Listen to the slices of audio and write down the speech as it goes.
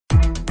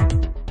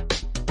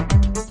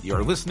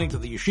You're listening to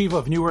the Yeshiva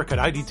of Newark at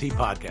IDT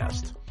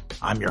podcast.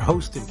 I'm your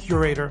host and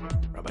curator,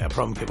 Rabbi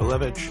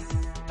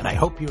Kivelevitz, and I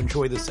hope you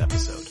enjoy this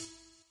episode.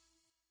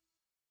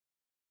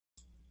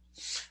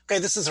 Okay,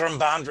 this is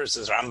Ramban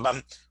versus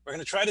Rambam. We're going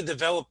to try to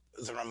develop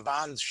the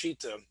Ramban's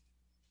Shita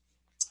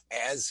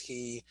as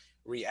he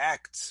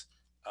reacts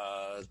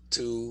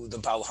to the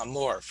Baal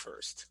Hamor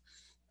first.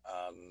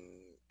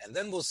 And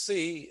then we'll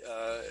see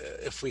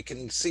if we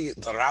can see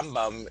the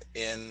Rambam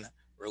in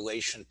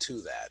relation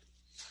to that.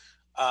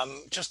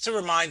 Just to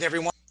remind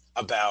everyone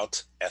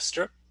about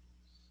Esther,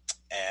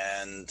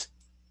 and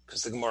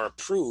because the Gemara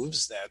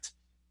proves that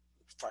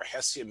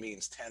Farhesia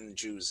means 10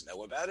 Jews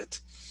know about it.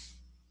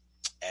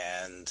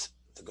 And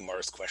the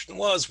Gemara's question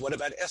was, what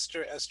about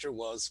Esther? Esther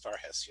was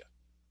Farhesia.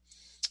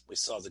 We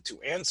saw the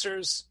two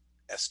answers.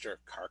 Esther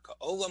Karka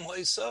Olam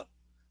Hoisa,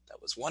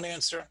 that was one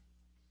answer.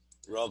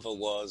 Rava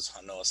was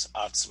Hanos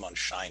Atzman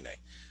Shaine.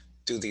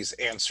 Do these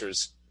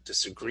answers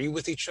disagree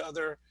with each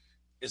other?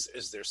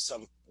 Is there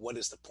what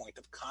is the point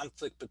of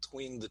conflict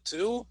between the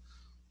two?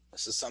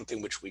 This is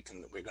something which we're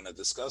going to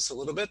discuss a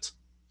little bit.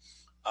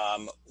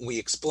 We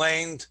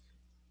explained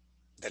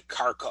that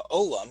Karka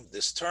Olam,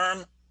 this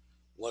term,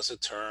 was a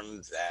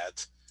term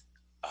that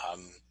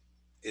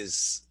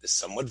is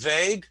somewhat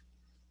vague.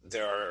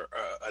 There are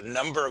a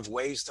number of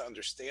ways to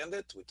understand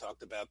it. We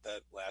talked about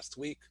that last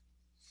week.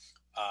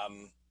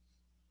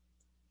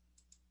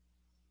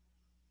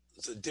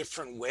 The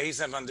different ways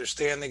of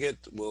understanding it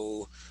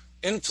will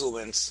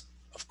influence,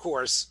 of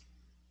course,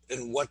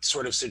 in what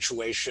sort of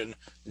situation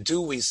do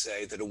we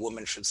say that a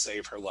woman should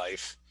save her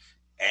life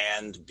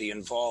and be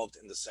involved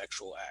in the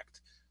sexual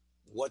act?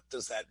 What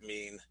does that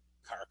mean,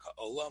 Karka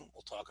Olam?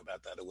 We'll talk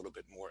about that a little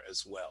bit more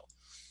as well.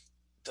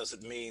 Does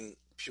it mean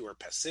pure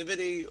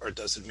passivity, or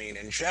does it mean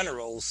in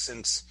general,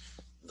 since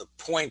the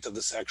point of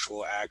the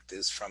sexual act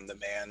is from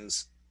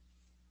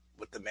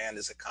what the man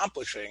is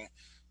accomplishing,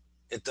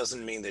 it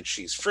doesn't mean that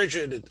she's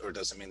frigid, or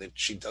doesn't mean that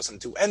she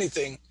doesn't do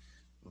anything,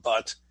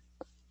 but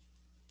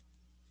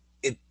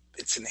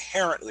it's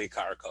inherently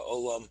Karka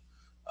Olam.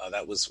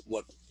 That was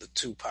what the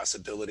two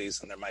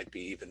possibilities, and there might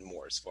be even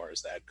more as far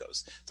as that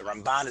goes. The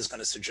Ramban is going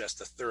to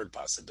suggest a third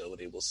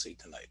possibility we'll see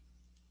tonight.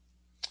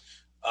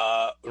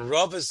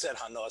 Rava said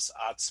Hanos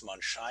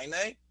Atzman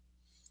Shaine,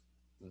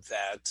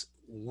 that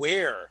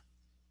where,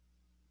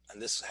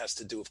 and this has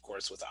to do, of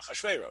course, with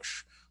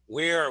Achashverosh,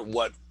 where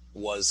what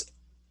was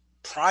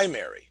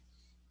primary,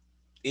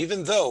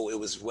 even though it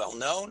was well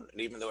known,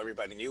 and even though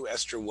everybody knew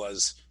Esther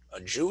was a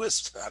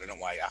Jewess. I don't know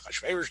why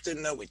Achashverosh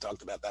didn't know. We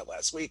talked about that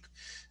last week,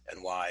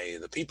 and why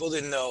the people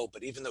didn't know.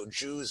 But even though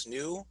Jews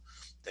knew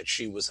that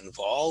she was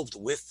involved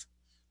with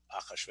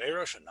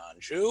Achashverosh, a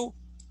non-Jew,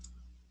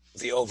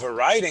 the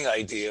overriding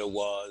idea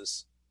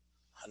was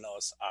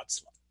Hanos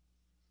Atzman.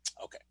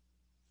 Okay.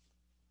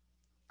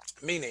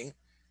 Meaning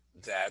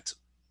that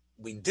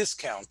we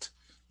discount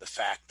the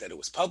fact that it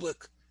was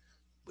public.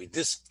 We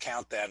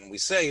discount that and we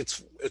say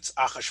it's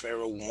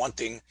Achashverosh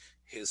wanting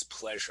his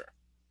pleasure.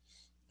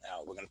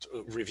 Now, we're going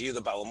to review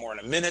the Baal Hamor in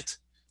a minute,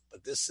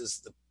 but this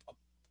is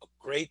a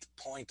great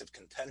point of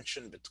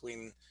contention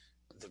between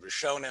the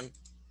Rishonim.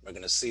 We're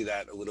going to see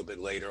that a little bit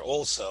later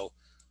also,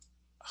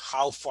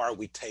 how far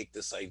we take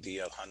this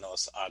idea of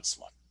Hanos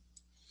Atzman.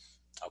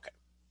 Okay.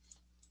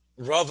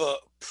 Rava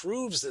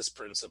proves this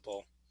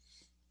principle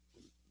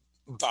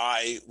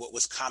by what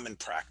was common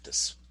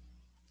practice.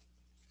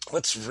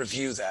 Let's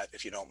review that,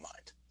 if you don't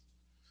mind.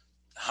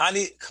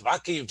 Hani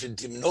kvaki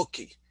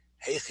v'dimnoki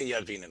heichi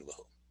yavinin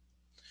lahu.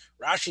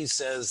 Rashi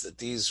says that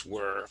these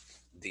were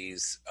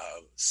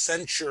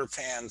censure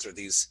pans, or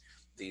these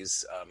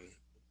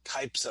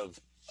types of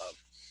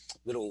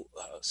little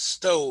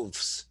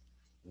stoves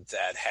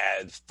that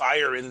had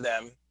fire in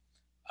them,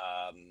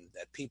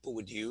 that people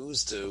would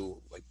use to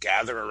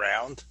gather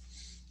around.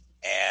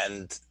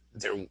 And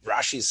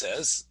Rashi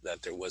says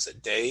that there was a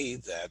day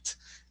that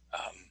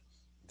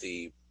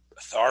the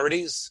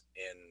authorities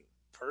in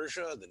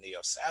Persia, the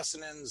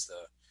Neo-Sassanians,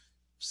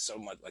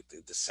 somewhat like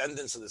the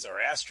descendants of the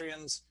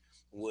Zoroastrians,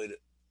 would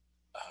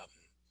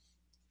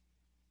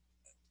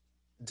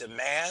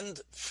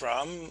demand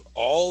from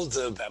all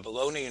the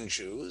Babylonian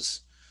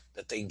Jews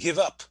that they give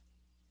up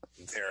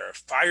their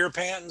fire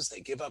pans, they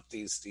give up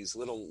these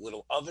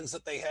little ovens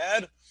that they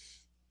had,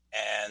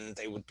 and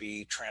they would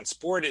be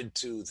transported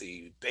to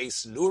the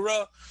base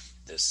Nura,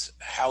 this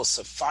house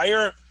of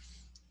fire,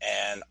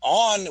 and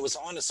it was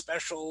on a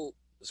special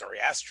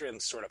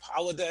Zoroastrian sort of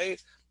holiday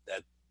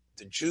that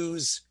the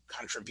Jews'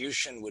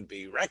 contribution would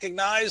be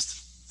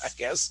recognized, I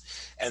guess,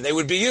 and they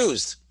would be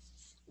used.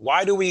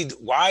 Why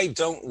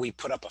don't we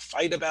put up a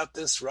fight about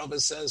this? Rava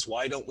says,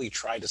 why don't we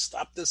try to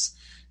stop this?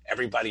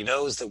 Everybody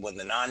knows that when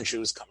the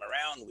non-Jews come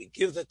around, we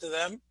give that to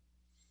them.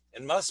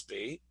 It must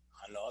be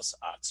Hanos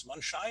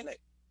Atzman Shaine.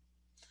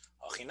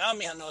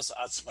 Achinami Hanos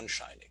Atzman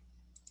Shaine.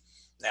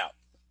 Now,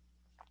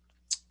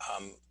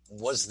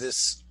 was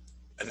this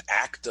an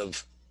act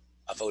of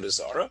Avodah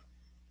Zarah?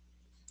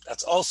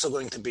 That's also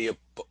going to be a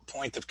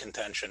point of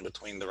contention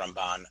between the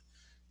Ramban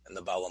and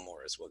the Baal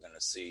Hamor, as we're going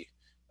to see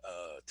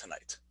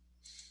tonight.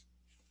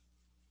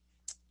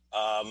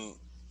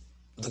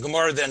 The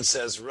Gemara then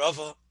says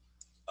Rava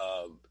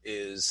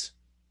is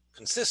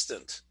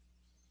consistent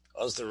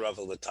as the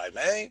Rava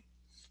l'taimei,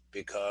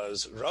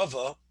 because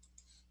Rava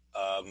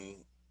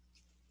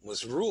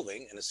was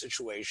ruling in a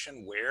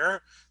situation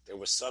where there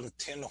was some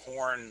tin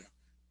horn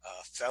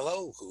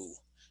fellow who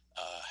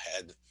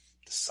had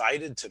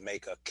decided to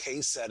make a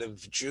case out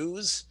of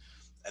Jews,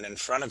 and in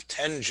front of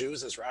 10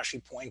 Jews, as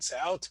Rashi points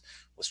out,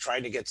 was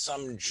trying to get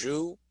some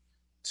Jew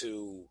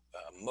to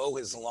mow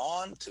his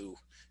lawn, to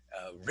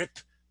rip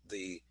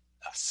the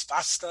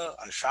svasta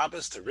on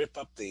Shabbos, to rip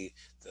up the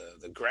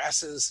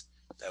grasses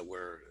that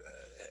were,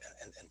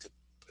 and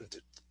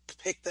to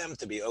pick them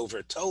to be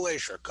over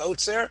tolesh or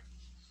kotzer.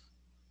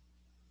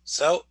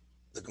 So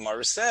the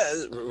Gemara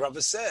says,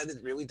 Rava said,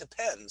 it really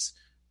depends.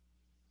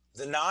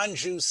 The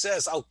non-Jew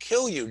says, I'll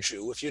kill you,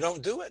 Jew, if you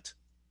don't do it.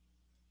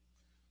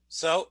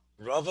 So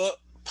Rava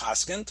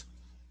paskent,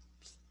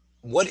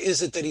 what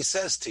is it that he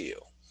says to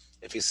you?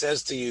 If he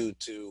says to you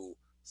to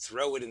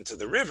throw it into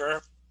the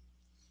river,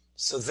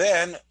 so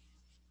then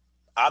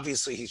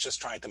obviously he's just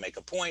trying to make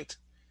a point.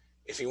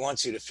 If he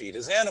wants you to feed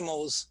his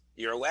animals,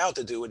 you're allowed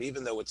to do it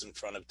even though it's in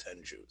front of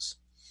 10 Jews.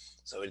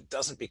 So it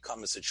doesn't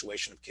become a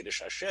situation of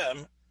Kiddush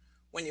Hashem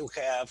when you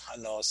have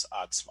Hanos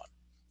Atzman.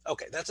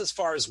 Okay, that's as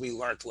far as we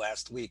learned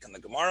last week in the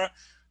Gemara.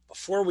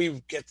 Before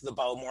we get to the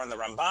Balmor and the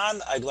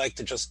Ramban, I'd like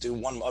to just do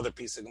one other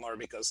piece of Gemara,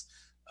 because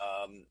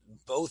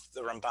both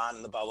the Ramban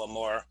and the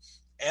Balmor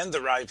and the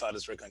Raivad,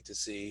 as we're going to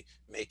see,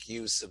 make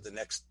use of the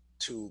next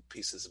two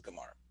pieces of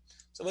Gemara.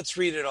 So let's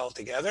read it all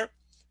together,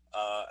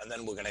 and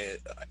then we're going to...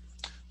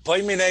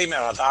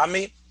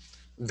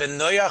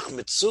 Benoyach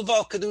mitzuva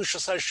al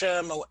kedushas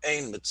Hashem or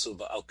ein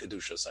mitzuva al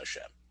kedushas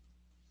Hashem?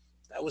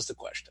 That was the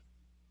question.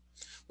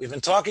 We've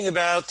been talking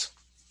about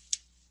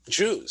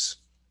Jews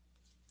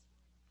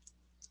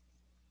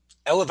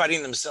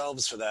elevating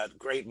themselves for that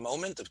great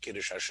moment of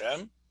Kiddush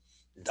Hashem,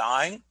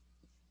 dying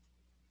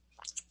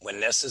when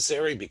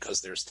necessary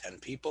because there's 10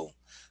 people,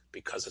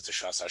 because it's a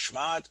Shas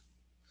Hashmad.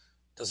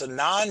 Does a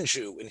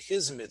non-Jew in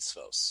his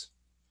mitzvos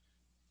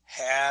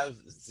have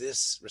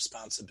this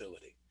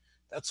responsibility?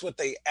 That's what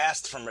they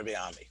asked from Rabbi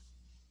Ami.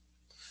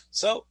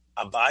 So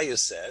Abaya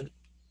said,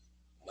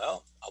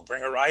 well, I'll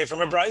bring a raya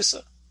from a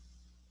brisa.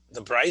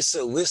 The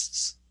brisa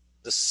lists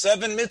the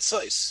 7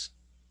 mitzvos.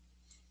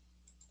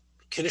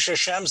 Kiddush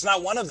Hashem's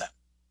not one of them.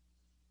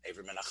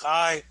 Eivrim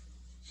Menachai,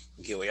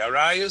 Gili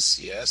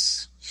Arayus,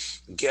 yes.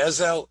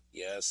 Gezel,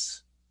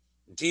 yes.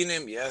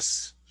 Dinim,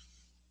 yes.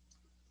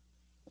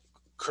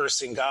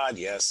 Cursing God,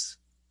 yes.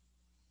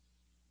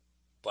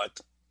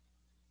 But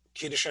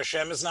Kiddush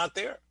Hashem is not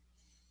there.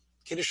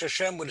 Kiddush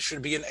Hashem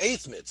should be an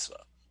 8th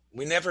mitzvah.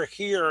 We never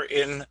hear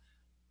in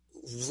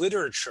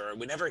literature,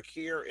 we never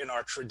hear in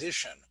our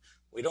tradition,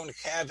 we don't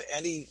have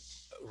any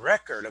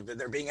record of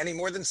there being any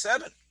more than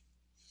 7.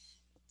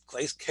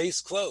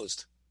 Case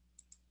closed.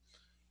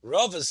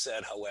 Rava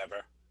said,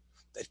 however,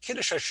 that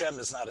Kiddush Hashem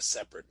is not a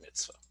separate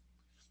mitzvah.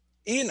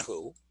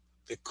 Inhu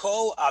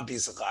v'kol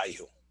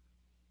abizrayu.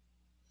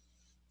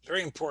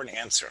 Very important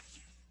answer.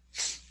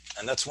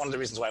 And that's one of the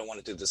reasons why I want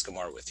to do this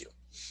Gemara with you.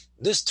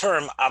 This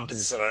term,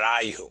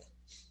 abizrayu,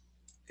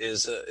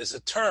 is a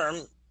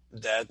term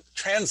that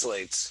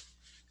translates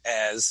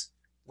as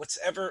what's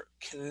ever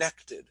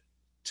connected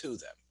to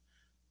them,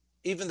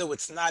 even though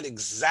it's not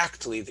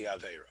exactly the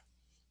Aveira.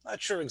 Not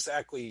sure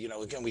exactly,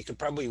 again, we could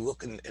probably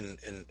look in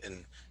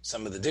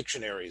some of the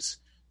dictionaries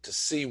to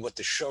see what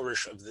the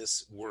shorish of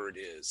this word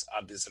is,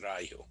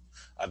 abizrayu.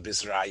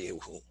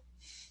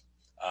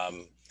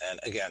 And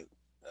again,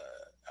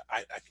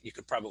 we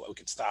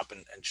could stop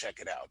and check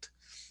it out,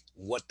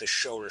 what the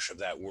shorish of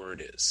that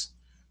word is.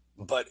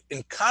 But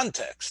in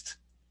context,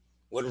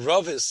 what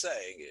Rav is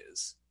saying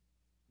is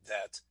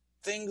that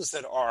things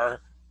that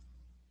are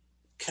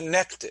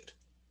connected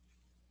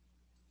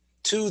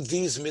to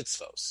these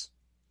mitzvos,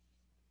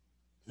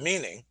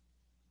 meaning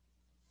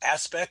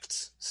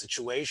aspects,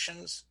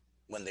 situations,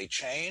 when they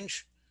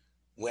change,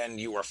 when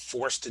you are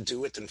forced to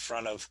do it in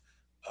front of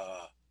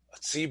a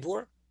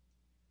tzibur,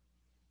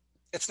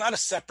 it's not a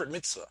separate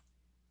mitzvah.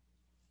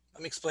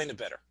 Let me explain it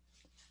better.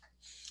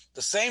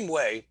 The same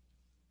way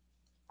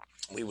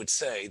we would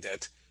say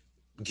that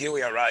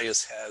Gili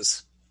Arayos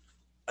has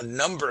a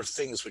number of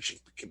things which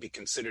can be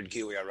considered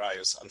Gili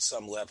Arayos on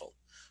some level,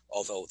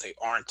 although they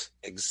aren't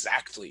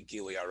exactly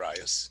Gili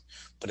Arayos,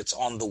 but it's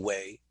on the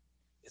way,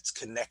 it's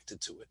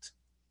connected to it.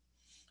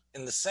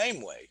 In the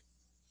same way,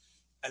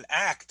 an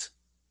act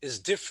is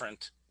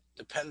different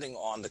depending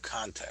on the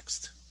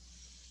context.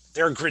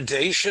 There are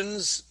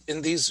gradations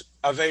in these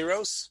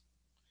Averos,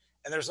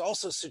 and there's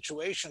also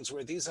situations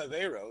where these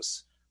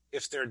Averos,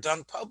 if they're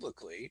done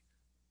publicly,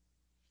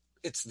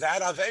 it's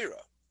that Avera.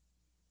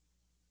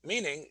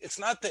 Meaning, it's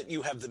not that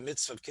you have the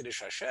mitzvah of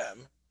Kiddush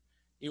Hashem,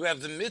 you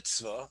have the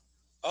mitzvah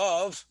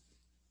of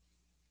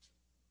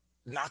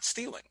not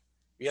stealing.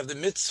 You have the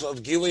mitzvah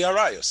of Gili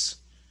Arayos.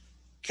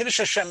 Kiddush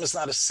Hashem is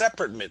not a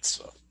separate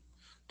mitzvah,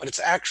 but it's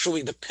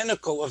actually the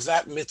pinnacle of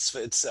that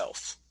mitzvah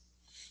itself.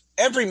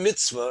 Every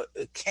mitzvah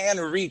can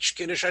reach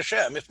Kiddush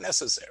Hashem if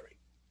necessary.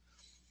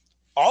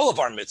 all of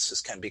our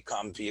mitzvahs can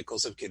become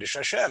vehicles of Kiddush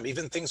Hashem,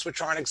 even things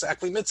which aren't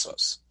exactly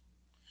mitzvahs.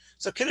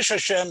 So Kiddush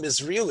Hashem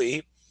is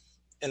really,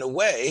 in a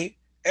way,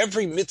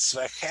 every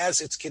mitzvah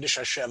has its Kiddush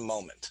Hashem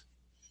moment.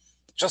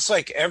 Just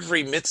like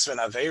every mitzvah in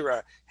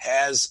Aveira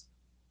has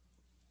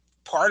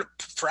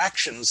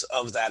fractions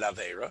of that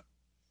Aveira,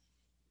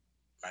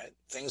 right?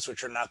 Things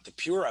which are not the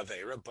pure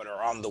Aveira, but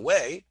are on the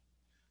way.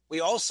 We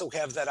also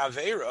have that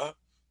Aveira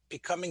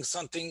becoming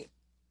something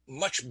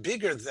much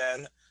bigger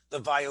than the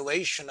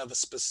violation of a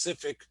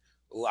specific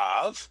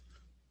lav,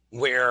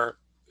 where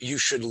you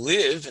should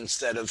live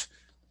instead of,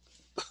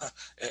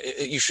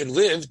 you should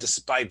live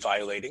despite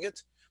violating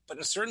it. But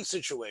in certain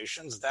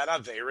situations, that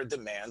Aveira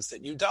demands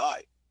that you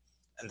die.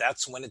 And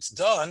that's when it's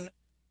done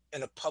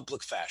in a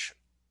public fashion.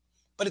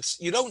 But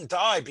you don't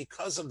die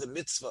because of the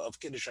mitzvah of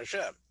Kiddush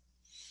Hashem.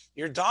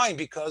 You're dying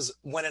because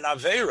when an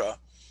Aveira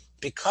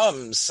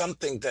becomes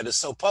something that is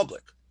so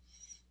public,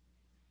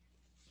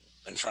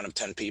 in front of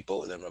 10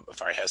 people, and then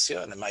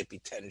and it might be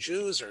 10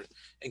 Jews, or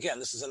again,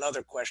 this is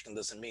another question,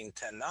 doesn't mean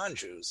 10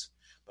 non-Jews.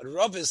 But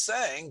Rav is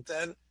saying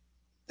that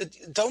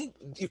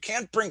you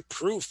can't bring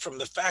proof from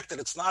the fact that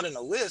it's not in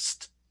a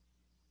list.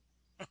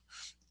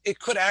 It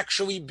could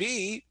actually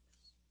be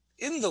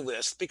in the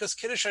list, because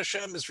Kiddush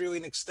Hashem is really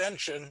an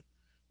extension,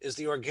 is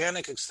the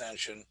organic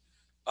extension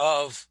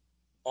of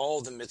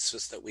all the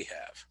mitzvahs that we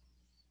have.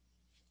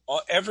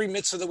 Every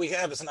mitzvah that we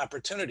have is an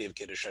opportunity of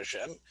Kiddush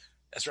Hashem.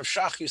 As Rav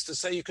Shach used to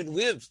say, you could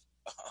live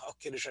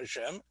Kiddush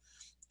Hashem,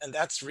 and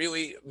that's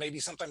really maybe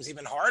sometimes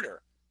even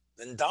harder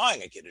than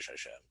dying a Kiddush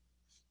Hashem.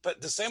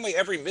 But the same way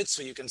every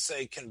mitzvah you can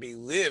say can be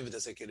lived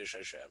as a Kiddush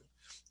Hashem,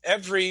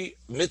 every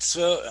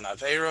mitzvah and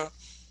Aveira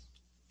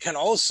can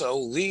also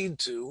lead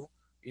to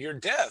your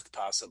death,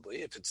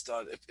 possibly, if it's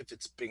done, if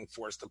it's being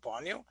forced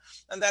upon you.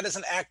 And that is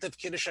an act of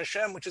Kiddush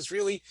Hashem, which is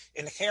really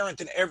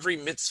inherent in every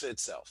mitzvah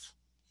itself.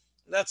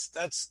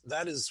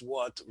 That is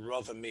what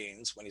Rava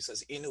means when he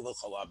says Inu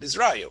v'chala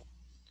bizrayu.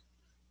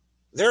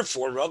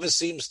 Therefore, Rava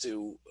seems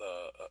to,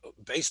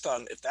 based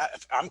on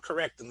if I'm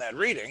correct in that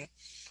reading,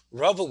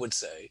 Rava would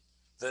say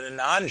that a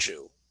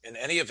non-Jew in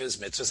any of his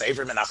mitzvahs,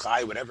 Avrim and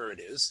Achai, whatever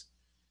it is,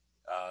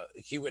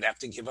 he would have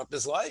to give up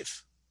his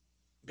life,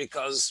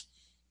 because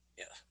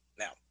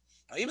now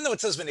even though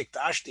it says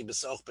V'niktashti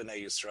b'soch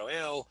b'nei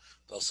Yisrael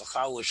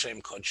v'osachal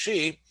l'shem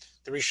kodshi,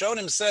 the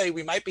Rishonim say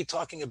we might be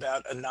talking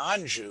about a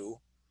non-Jew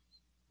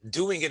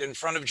doing it in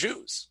front of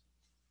Jews,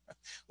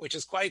 which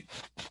is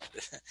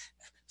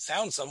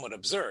sounds somewhat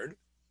absurd,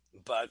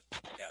 but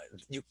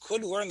you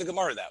could learn the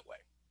Gemara that way.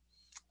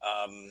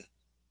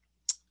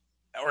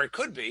 Or it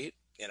could be,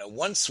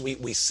 once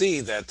we see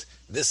that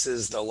this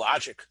is the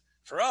logic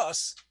for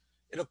us,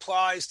 it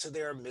applies to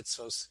their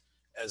mitzvos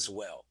as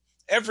well.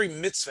 Every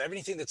mitzvah,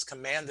 everything that's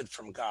commanded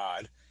from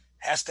God,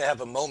 has to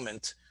have a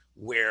moment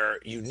where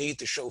you need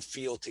to show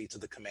fealty to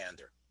the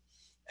commander.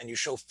 And you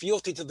show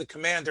fealty to the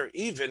commander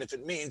even if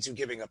it means you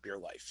giving up your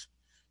life,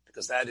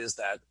 because that is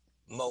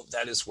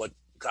what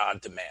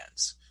God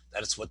demands.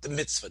 That is what the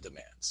mitzvah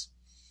demands.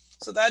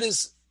 So that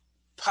is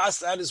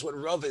what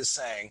Rav is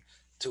saying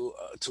to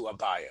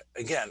Abaya.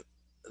 Again,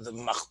 the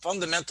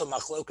fundamental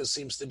machlokas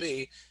seems to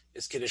be,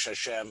 is Kiddush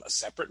Hashem a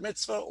separate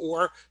mitzvah,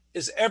 or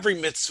is every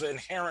mitzvah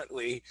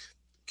inherently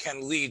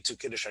can lead to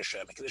Kiddush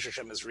Hashem? And Kiddush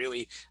Hashem is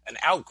really an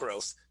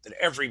outgrowth that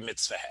every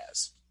mitzvah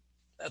has.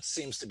 That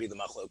seems to be the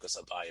machlokas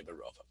Abaya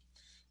Barova.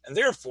 And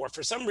therefore,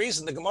 for some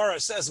reason, the Gemara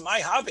says, my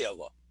havi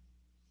Allah.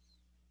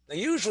 Now,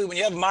 usually when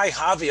you have my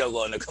havi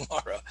Allah in the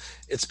Gemara,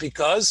 it's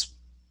because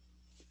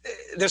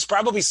there's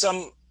probably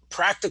some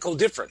practical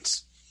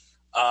difference.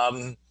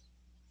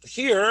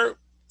 Here,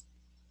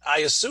 I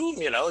assume,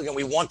 again,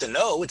 we want to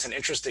know. It's an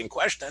interesting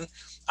question.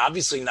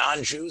 Obviously,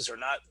 non-Jews are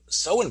not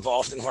so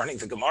involved in learning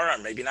the Gemara,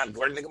 or maybe not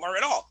learning the Gemara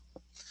at all.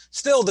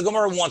 Still, the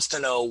Gemara wants to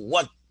know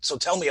what. So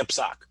tell me a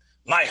psak.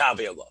 My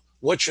havi Allah.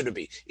 What should it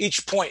be?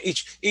 Each point,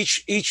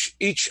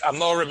 each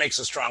Amora makes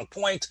a strong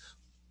point.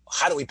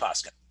 How do we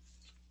paskin?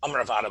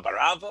 Amravada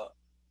barava,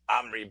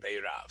 Amri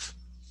beirav.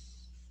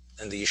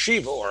 In the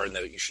yeshiva, or in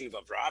the yeshiva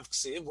of Rav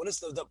Ksiv, what does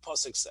the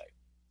pasuk say?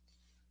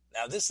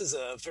 Now, this is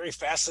a very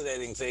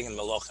fascinating thing in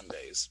Malachim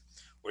days,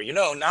 where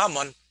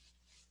Naaman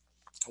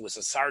was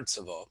a Sar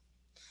Tzava.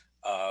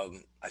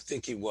 I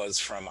think he was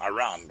from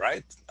Aram,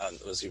 right?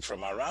 Was he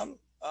from Aram,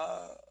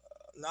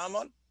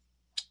 Naaman?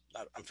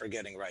 I'm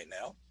forgetting right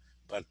now.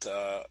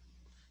 But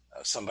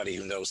somebody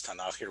who knows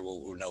Tanakh here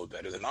will know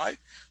better than I.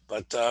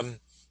 But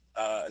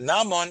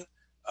Naaman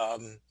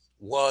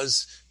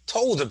was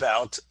told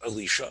about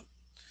Elisha.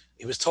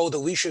 He was told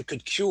Elisha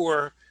could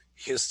cure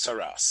his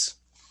tsaras.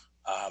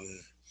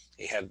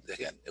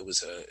 It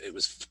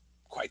was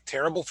quite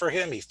terrible for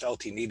him. He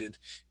felt he needed,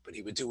 but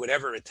he would do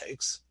whatever it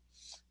takes.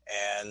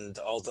 And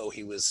although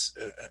he was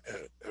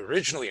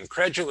originally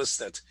incredulous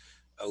that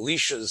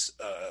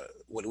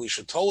what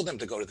Elisha told him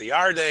to go to the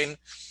Yarden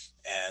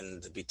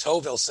and be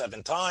Tovel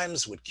 7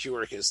 times would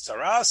cure his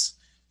tsaras,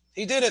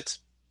 he did it.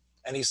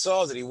 And he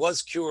saw that he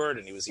was cured,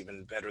 and he was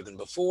even better than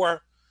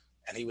before.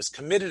 And he was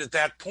committed at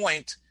that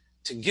point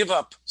to give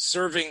up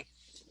serving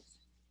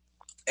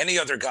any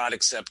other God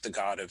except the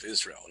God of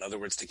Israel. In other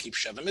words, to keep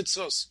Sheva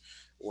Mitzvos,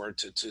 or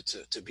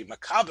to be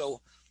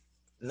Makabel,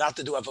 not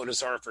to do Avodah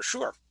Zarah for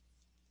sure.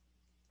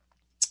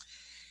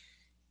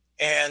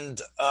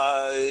 And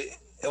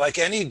like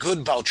any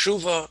good Baal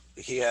Tshuva,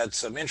 he had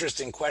some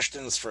interesting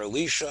questions for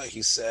Elisha.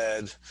 He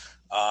said,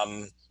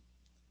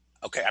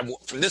 okay,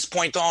 from this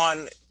point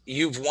on,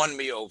 you've won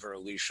me over,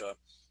 Elisha,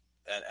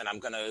 and I'm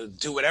going to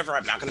do whatever.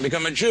 I'm not going to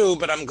become a Jew,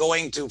 but I'm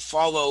going to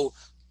follow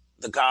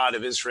the God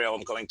of Israel.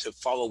 I'm going to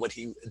follow what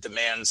he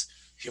demands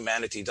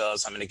humanity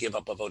does. I'm going to give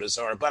up Avodah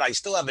Zarah, but I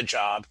still have a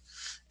job.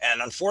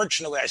 And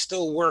unfortunately, I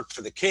still work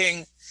for the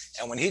king.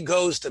 And when he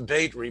goes to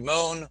Beit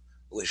Rimon,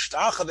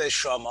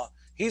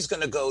 he's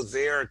going to go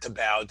there to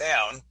bow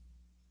down.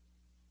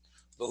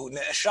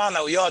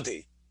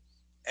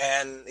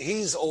 And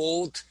he's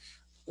old.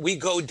 We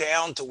go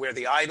down to where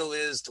the idol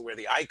is, to where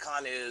the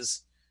icon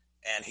is,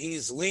 and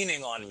he's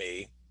leaning on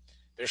me.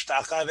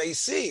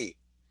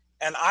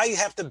 And I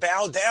have to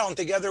bow down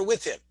together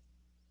with him.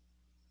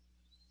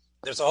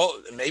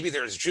 Maybe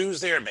there's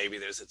Jews there, maybe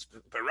it's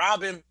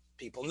Barabim,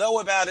 people know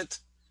about it.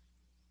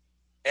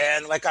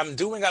 And like I'm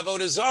doing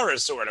Avodah Zarah,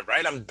 sort of,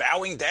 right? I'm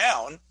bowing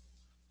down.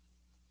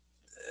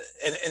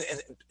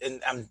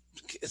 And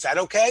is that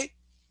okay?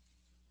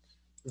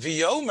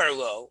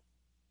 V'yomer,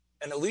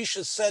 and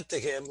Elisha said to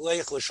him,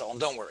 Leich l'shalom,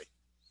 don't worry,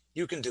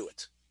 you can do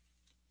it.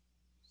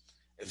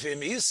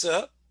 V'im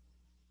isa,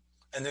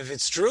 and if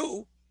it's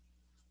true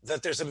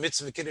that there's a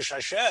mitzvah kiddush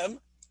Hashem,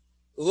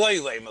 why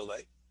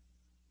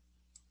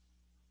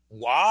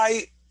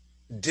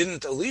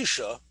didn't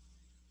Elisha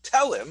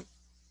tell him,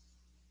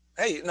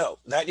 hey, no,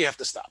 that you have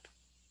to stop?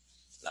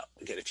 No,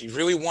 again, if you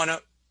really want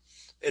to,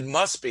 it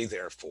must be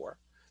therefore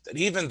that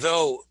even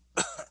though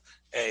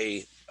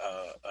a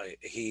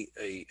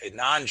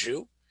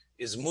non-Jew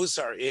is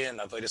musar in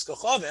avodas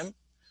kochavim,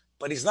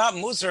 but he's not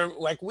musar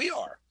like we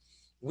are.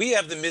 We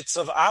have the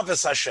mitzvah of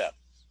avos Hashem,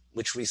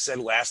 which we said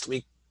last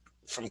week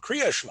from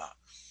Kriya Shema.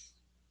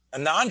 A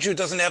non-Jew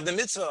doesn't have the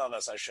mitzvah of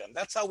avos Hashem.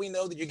 That's how we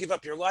know that you give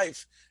up your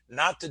life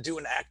not to do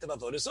an act of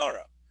avodah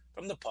zarah,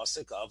 from the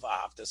pasuk of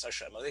Ahavtas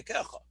Hashem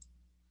Elokecha.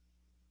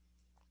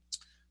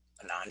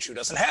 A non-Jew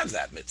doesn't have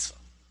that mitzvah.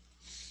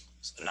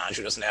 A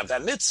non-Jew doesn't have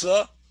that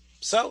mitzvah,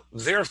 so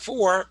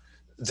therefore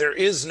there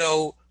is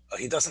no.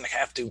 He doesn't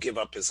have to give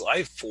up his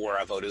life for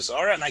avodah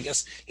zarah, and I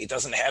guess he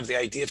doesn't have the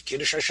idea of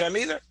kiddush Hashem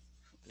either.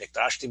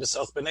 Nikdashti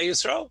b'soch b'nei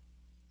Yisrael.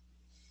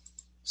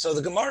 So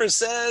the Gemara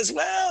says,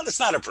 well, it's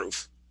not a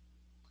proof.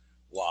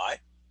 Why?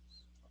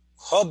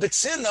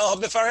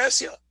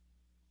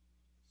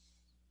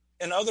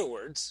 In other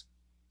words,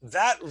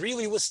 that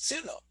really was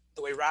tzina,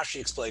 the way Rashi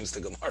explains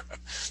the Gemara.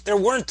 There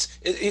weren't,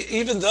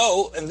 even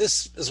though, and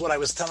this is what I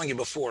was telling you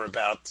before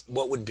about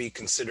what would be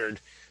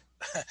considered,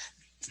 it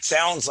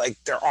sounds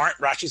like there aren't,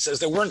 Rashi says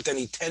there weren't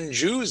any 10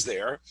 Jews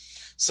there,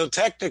 so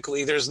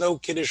technically there's no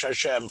Kiddush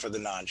Hashem for the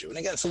non-Jew. And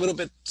again, it's a little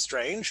bit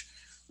strange,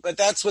 but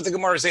that's what the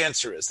Gemara's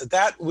answer is.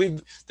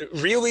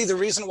 Really the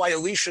reason why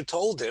Elisha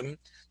told him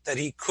that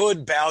he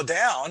could bow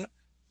down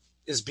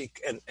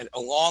and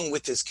along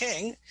with his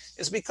king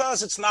is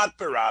because it's not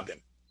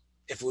Barabim.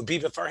 If it would be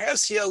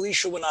B'farhesia,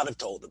 Elisha would not have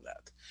told him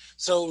that.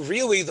 So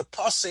really the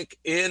pasuk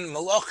in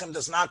Malachim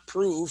does not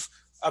prove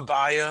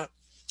Abaya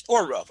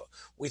or Rava.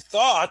 We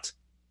thought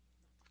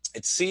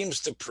it seems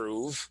to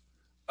prove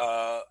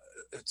Abaya,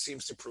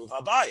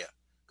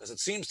 because it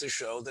seems to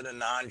show that a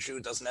non-Jew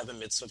doesn't have a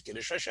mitzvah of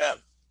Kiddush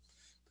Hashem.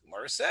 The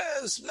Gemara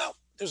says, no,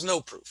 there's no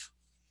proof.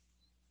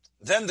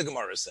 Then the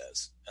Gemara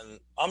says,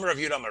 and Amar Rav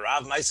Yudah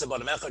Marav, Ma'aseh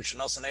b'adam echad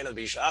shenosanenu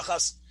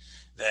b'ishachas,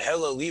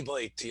 v'hela libo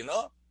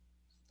itina.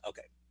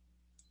 Okay.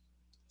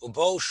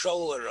 Ubo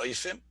shol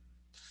roifim.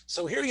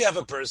 So here you have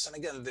a person,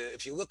 again,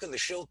 if you look in the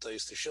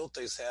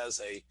Shiltos has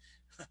a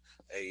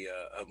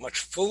much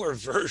fuller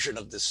version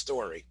of this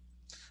story.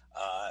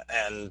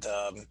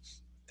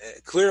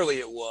 Clearly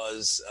it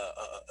was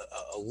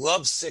a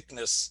love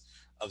sickness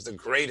of the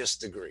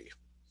greatest degree,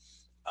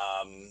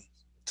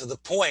 to the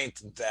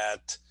point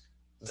that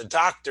the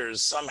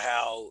doctors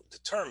somehow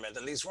determined,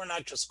 and these were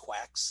not just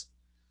quacks,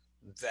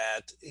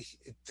 that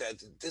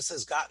this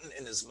has gotten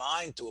in his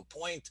mind to a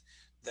point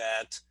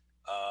that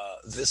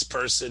this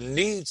person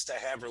needs to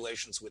have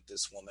relations with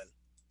this woman.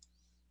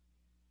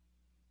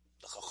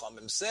 The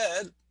Chachamim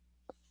said,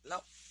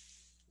 no,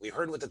 we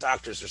heard what the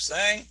doctors are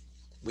saying.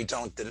 We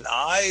don't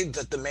deny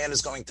that the man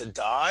is going to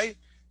die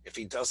if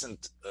he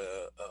doesn't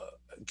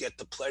get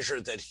the pleasure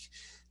that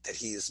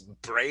his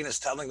brain is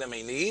telling them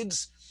he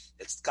needs.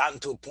 It's gotten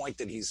to a point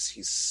that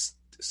he's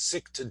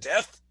sick to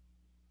death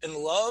in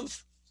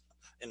love,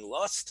 in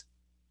lust.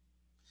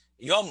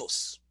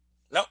 Yomus.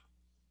 No,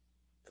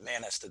 the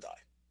man has to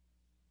die.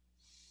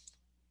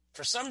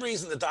 For some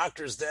reason, the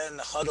doctors then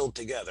huddled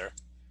together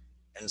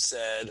and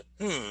said,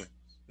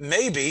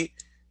 maybe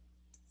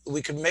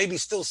we could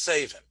still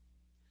save him.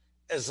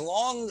 As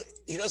long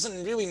he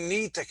doesn't really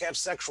need to have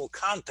sexual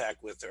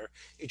contact with her,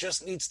 he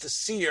just needs to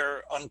see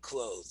her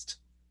unclothed.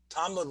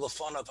 Tamud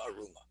l'fanav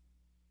aruma.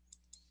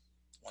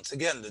 Once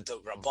again, the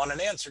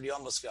Rabbanan answered,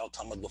 Yomus v'al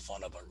tamud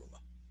l'fanav aruma.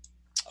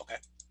 Okay.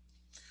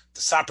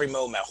 the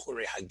saprimo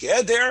mechuri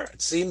hageder.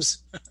 It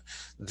seems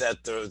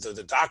that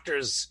the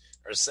doctors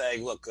are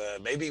saying, look,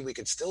 maybe we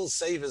could still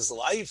save his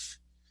life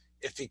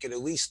if he could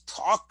at least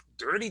talk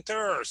dirty to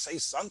her or say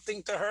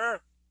something to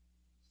her.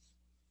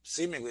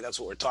 Seemingly, that's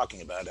what we're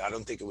talking about. I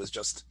don't think it was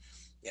just,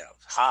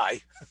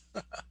 hi.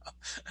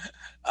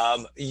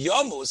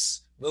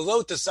 Yamus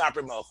velo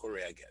saprimo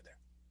mechuri hageder.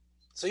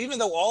 So even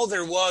though all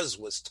there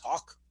was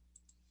talk,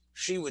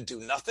 she would do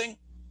nothing.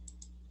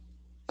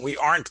 We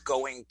aren't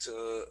going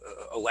to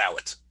allow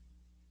it.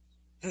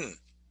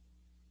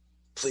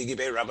 Pligi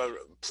be Rabbi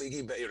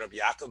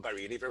Yaakov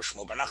Baridi Rav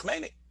Shmuel bar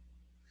Nachmanides.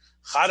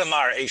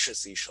 Chadamar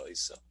eishes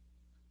ishoisa.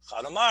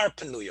 Chadamar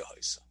penuya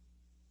hoisa.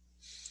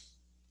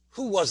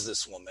 Who was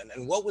this woman,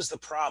 and what was the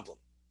problem?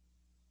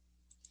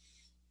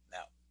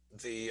 Now,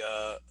 the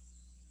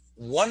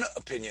one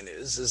opinion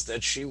is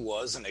that she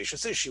was an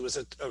eishes ish. She was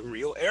a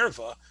real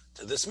erva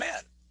to this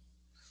man.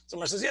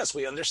 Someone says, yes,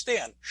 we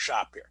understand.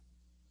 Shop here.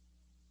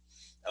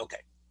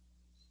 Okay.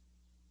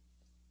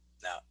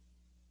 Now,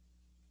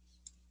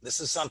 this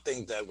is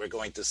something that we're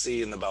going to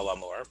see in the Baal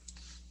Hamor.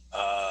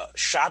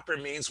 Shopper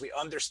means we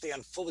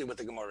understand fully what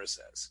the Gemara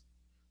says.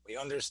 We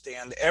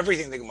understand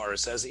everything the Gemara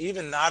says,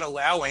 even not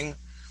allowing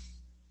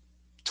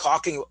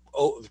talking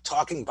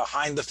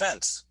behind the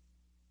fence.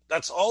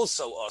 That's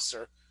also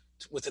usher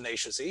with an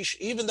Eishes Ish,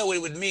 even though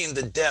it would mean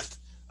the death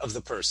of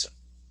the person.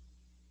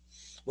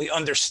 We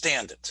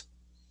understand it.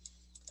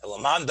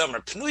 Elaman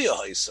Damar Pnuya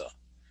Haisa.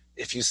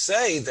 If you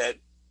say that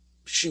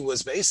she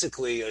was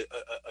basically a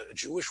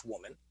Jewish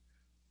woman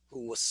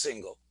who was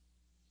single,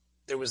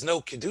 there was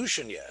no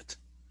Kiddushin yet,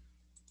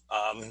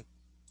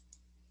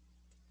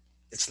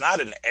 it's not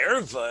an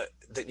erva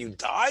that you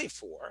die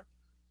for.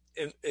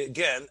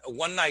 Again, a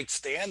one-night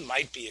stand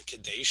might be a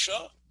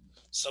Kadesha,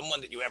 someone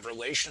that you have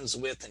relations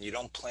with and you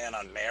don't plan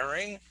on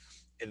marrying.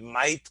 It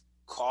might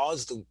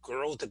cause the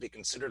girl to be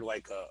considered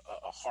like a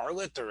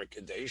harlot or a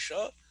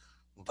Kadesha,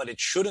 but it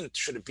shouldn't.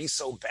 Should it be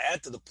so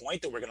bad to the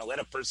point that we're going to let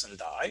a person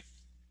die?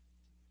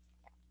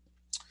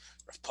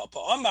 Rav Papa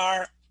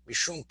Omar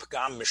Mishum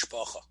Pagam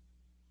Mishpacha.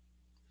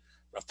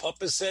 Rav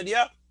Papa said,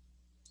 yeah,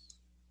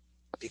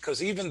 because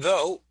there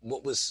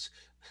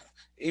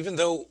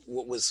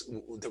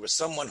was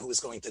someone who was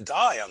going to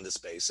die on this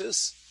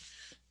basis,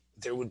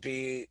 there would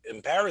be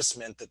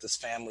embarrassment that this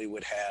family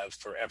would have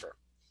forever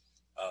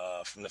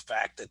from the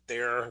fact that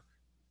their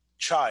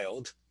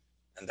child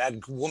and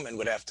that woman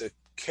would have to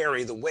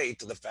carry the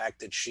weight of the fact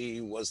that she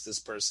was this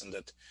person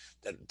that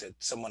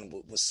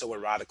someone was so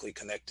erotically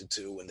connected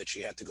to, and that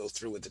she had to go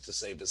through with it to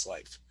save his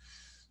life.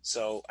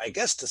 So I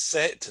guess to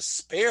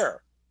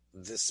spare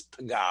this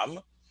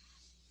pagam,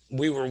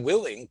 we were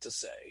willing to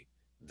say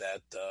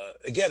that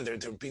again there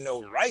would be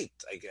no right,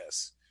 I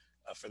guess,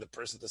 for the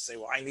person to say,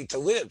 well, I need to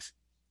live.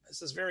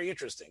 This is very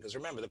interesting, because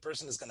remember, the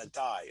person is going to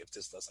die if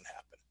this doesn't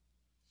happen.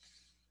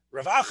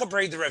 Rav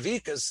Achabrei de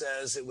Ravika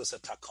says it was a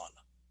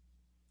takana.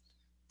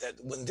 That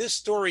when this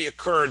story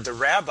occurred, the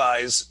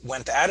rabbis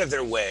went out of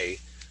their way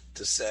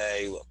to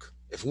say, look,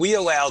 if we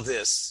allow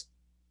this,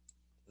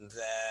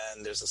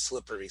 then there's a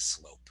slippery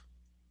slope.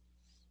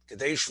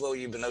 There's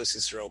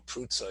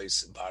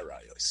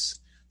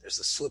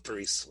a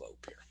slippery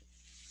slope here.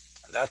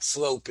 And that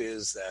slope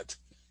is that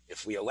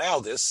if we allow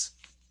this,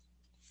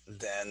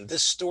 then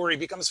this story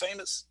becomes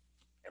famous.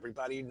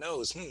 Everybody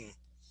knows,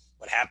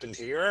 what happened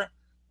here,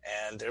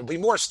 and there'll be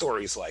more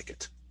stories like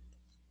it.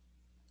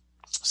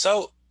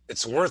 So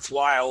it's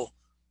worthwhile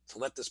to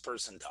let this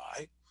person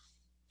die.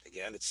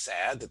 Again, it's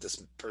sad that this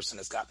person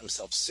has gotten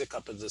himself sick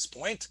up at this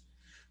point,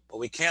 but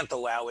we can't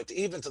allow it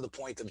even to the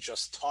point of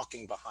just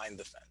talking behind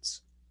the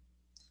fence.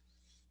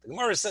 The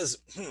Gemara says,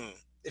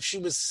 if she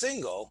was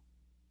single,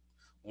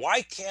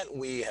 why can't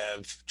we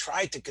have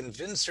tried to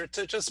convince her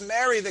to just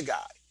marry the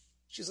guy?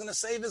 She's going to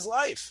save his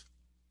life.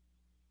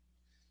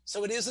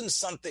 So it isn't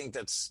something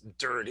that's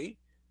dirty.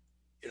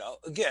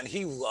 Again,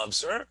 he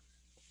loves her.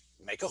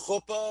 Make a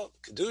chuppah,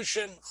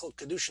 kedushin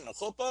a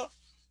chuppah,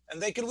 and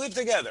they can live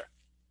together.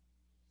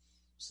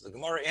 So the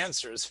Gemara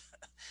answers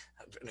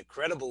an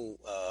incredible,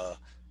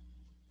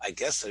 I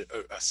guess, a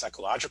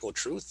psychological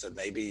truth that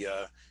maybe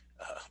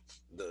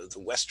the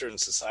Western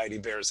society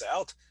bears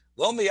out.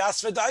 Lo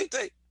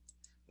miyasvedaite,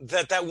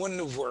 that wouldn't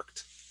have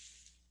worked.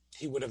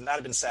 He would have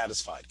not been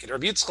satisfied.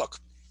 Rabbi Yitzchak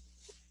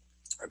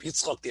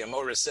the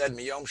Amora said,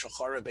 Miyom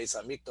shachara beis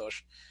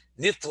hamikdosh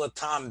nitla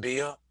tam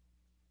bia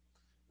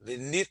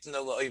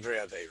v'nitna la'ivre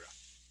aveira.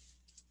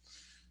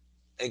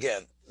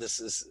 Again, this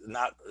is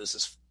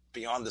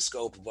beyond the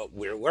scope of what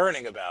we're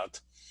learning about,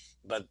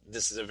 but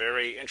this is a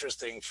very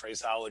interesting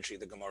phraseology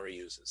the Gemara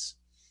uses.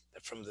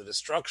 That from the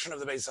destruction of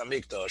the Beis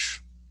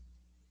Hamikdash,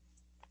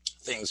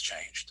 things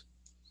changed.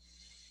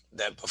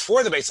 That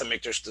before the Beis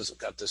Hamikdash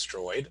got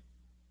destroyed,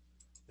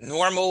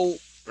 normal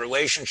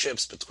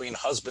relationships between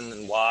husband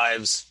and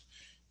wives,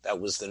 that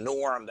was the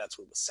norm. That's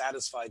what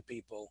satisfied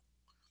people.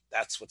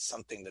 That's what's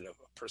something that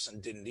a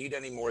person didn't need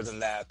any more than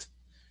that.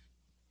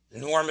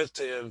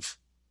 Normative,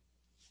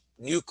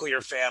 nuclear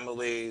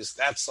families,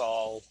 that's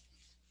all.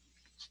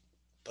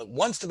 But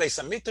once the Beis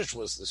Hamikdash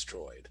was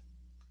destroyed,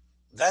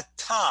 that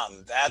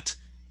tam, that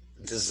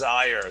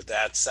desire,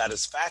 that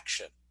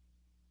satisfaction,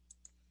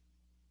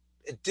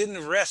 it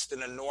didn't rest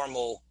in a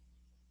normal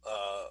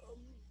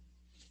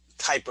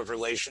type of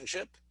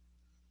relationship,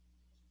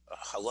 a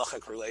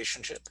halachic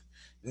relationship.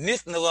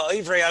 Nitna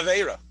la'ivre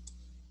aveira.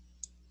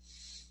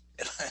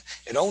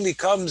 It only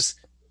comes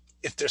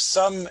if there's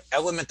some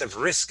element of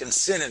risk and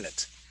sin in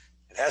it.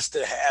 It has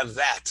to have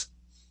that.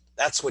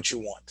 That's what you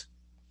want.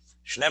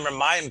 Shnemer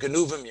mayim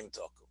genuvim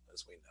yimtoku,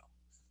 as we know.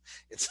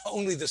 It's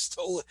only the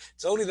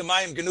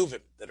mayim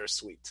genuvim that are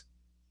sweet.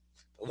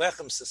 The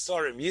lechem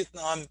sesorim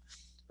yitnam.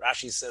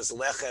 Rashi says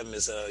lechem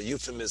is a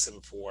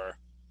euphemism for,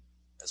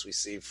 as we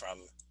see from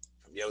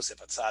Yosef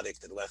HaTzadik,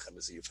 that lechem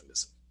is a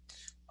euphemism.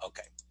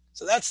 Okay,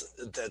 so that's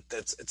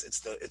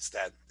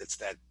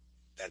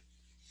that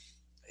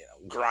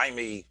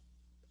grimy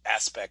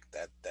aspect,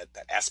 that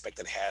aspect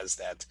that has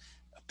that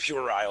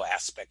puerile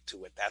aspect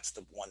to it. That's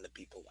the one that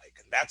people like,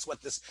 and that's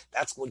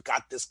what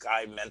got this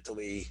guy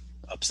mentally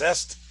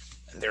obsessed,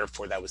 and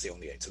therefore that was the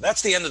only eight. So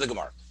that's the end of the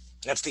Gemara.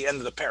 That's the end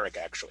of the parak,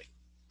 actually.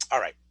 All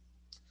right.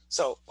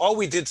 So all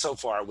we did so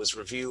far was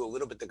review a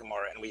little bit the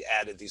Gemara, and we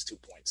added these 2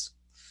 points.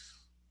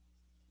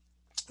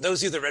 Those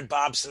of you that read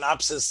Bob's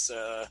synopsis,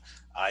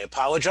 I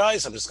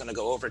apologize. I'm just going to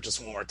go over it just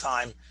one more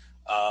time.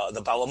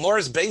 The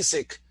Balamor's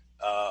basic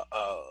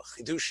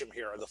chidushim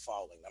here are the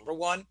following. Number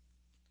one,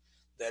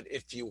 that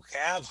if you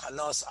have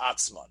Hanos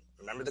Atzman,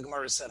 remember the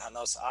Gemara said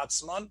Hanos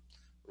Atzman,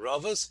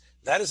 Ravas,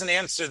 that is an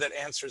answer that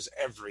answers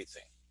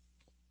everything.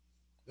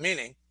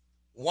 Meaning,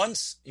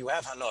 once you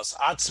have Hanos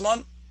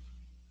Atzman,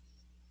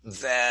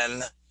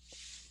 then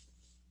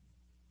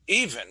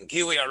even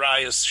Gili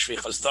Arayas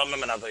Shvichas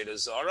Damim and Avodah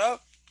Zarah,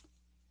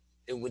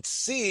 it would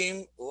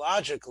seem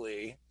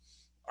logically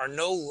are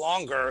no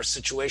longer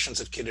situations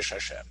of Kiddush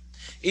Hashem,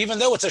 even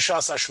though it's a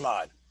Shas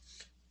Hashmad.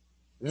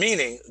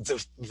 Meaning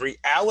the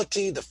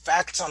reality, the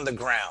facts on the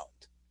ground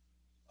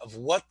of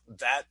what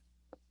that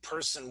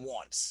person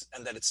wants,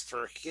 and that it's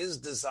for his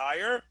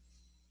desire,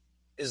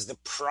 is the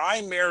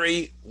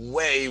primary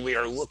way we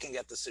are looking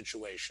at the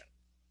situation.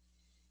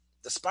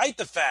 Despite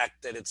the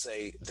fact that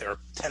there are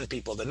 10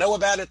 people that know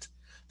about it,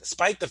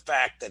 despite the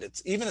fact that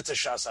it's a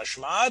Shas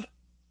Hashmad,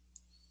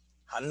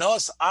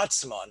 Hanos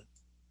Atzman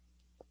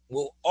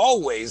will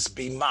always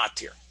be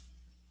matir.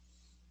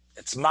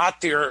 It's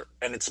matir,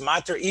 and it's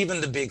matir even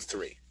the big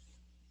three.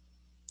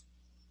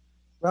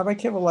 Rabbi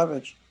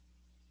Kivelevitz.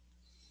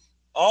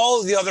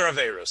 All the other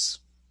Averos,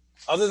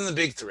 other than the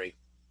big three,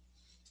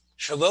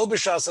 Shalo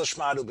b'shas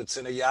hashmadu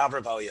b'tzina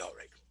yavra v'al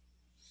yoreg.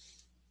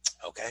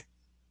 Okay?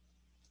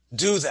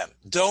 Do them.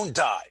 Don't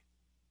die.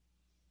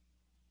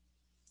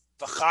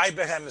 V'chai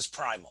behem is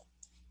primal.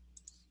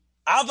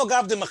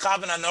 Avagav de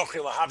mechaven anochi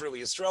lahavri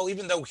Yisrael,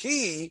 even though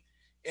he,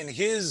 in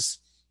his,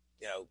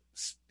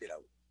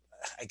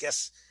 I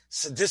guess,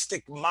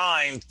 sadistic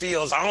mind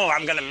feels,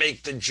 I'm going to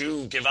make the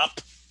Jew give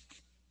up.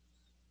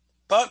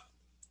 But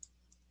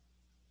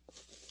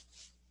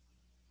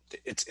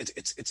it's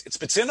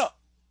Betzina.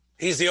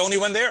 He's the only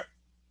one there.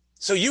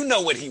 So you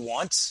know what he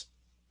wants,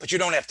 but you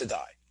don't have to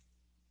die.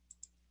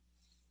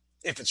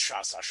 If it's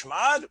Shas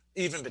Hashmad,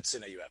 even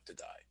Betzina you have to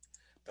die.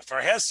 But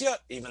for Hesya,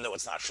 even though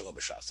it's not Shalom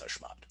B'Shas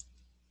Hashmad.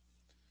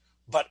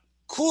 But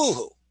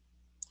Kulhu,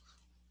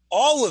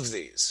 all of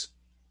these,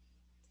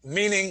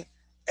 meaning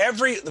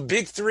the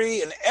big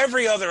three and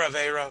every other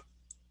Avera,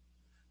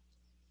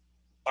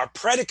 are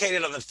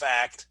predicated on the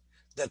fact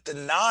that the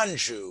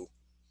non-Jew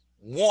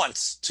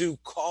wants to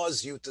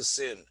cause you to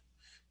sin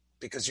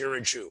because you're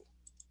a Jew.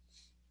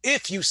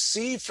 If you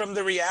see from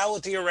the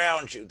reality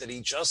around you that he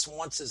just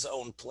wants his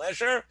own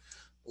pleasure,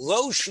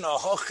 lo shna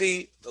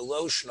hochi, the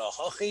lo shna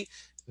hochi,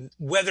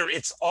 whether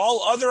it's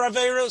all other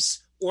Averos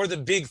or the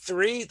big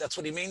three, that's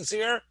what he means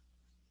here,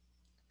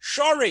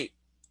 shari,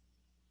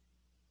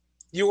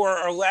 you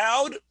are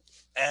allowed,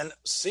 and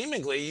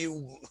seemingly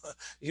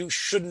you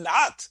should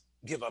not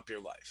give up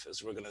your life,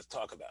 as we're going to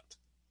talk about.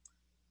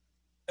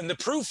 And the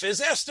proof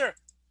is Esther,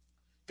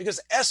 because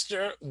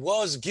Esther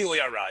was Gili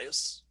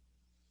Arayos.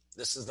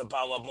 This is the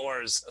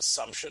Balamor's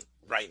assumption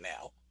right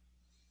now.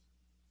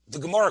 The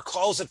Gemara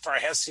calls it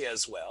Farhesia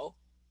as well.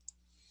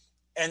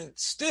 And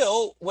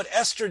still, what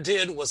Esther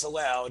did was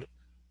allowed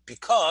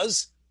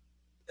because,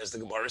 as the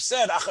Gemara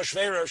said,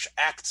 Achashverosh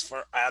acts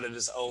out of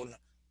his own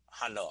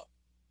hana.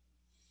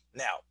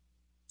 Now,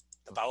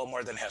 the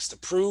Balamor then has to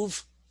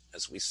prove,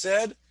 as we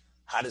said,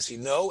 how does he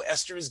know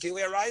Esther is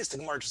Gili Arayos? The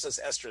Gemara just says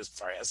Esther is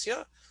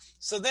Farhesia.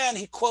 So then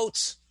he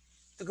quotes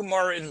the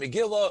Gemara in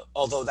Megillah,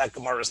 although that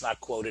Gemara is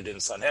not quoted in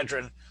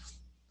Sanhedrin,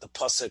 the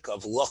pasuk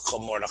of Locha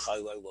Mordechai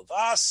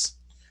Lavas.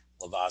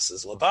 Lavas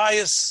is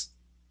Labias.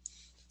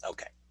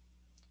 Okay.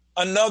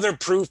 Another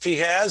proof he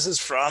has is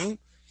from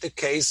the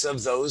case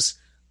of those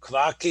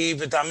Kvaki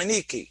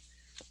V'Daminiki,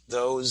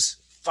 those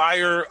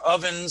fire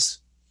ovens.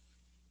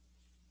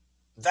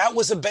 That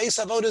was a base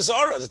of Avodah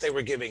Zarah that they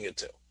were giving it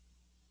to,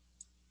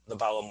 the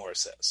Balamor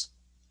says.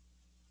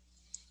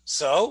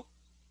 So,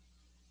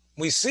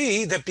 we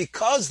see that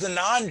because the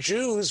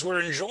non-Jews were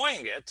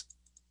enjoying it,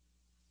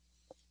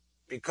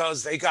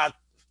 because they got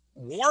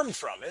warm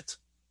from it,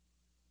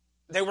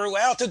 they were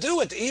allowed to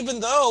do it, even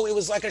though it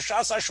was like a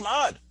Shas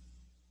Hashmad.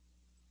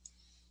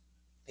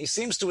 He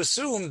seems to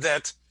assume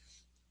that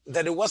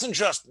it wasn't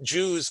just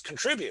Jews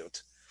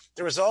contribute.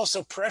 There was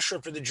also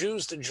pressure for the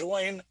Jews to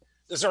join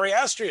the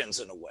Zoroastrians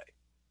in a way.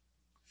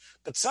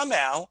 But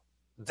somehow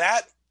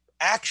that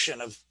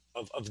action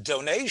of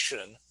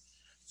donation,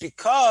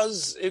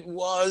 because it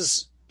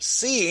was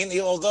seen,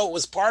 although it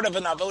was part of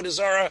an Avodah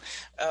Zarah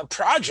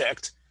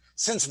project,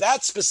 since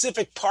that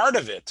specific part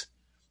of it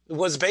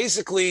was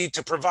basically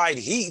to provide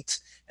heat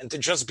and to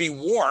just be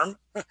warm,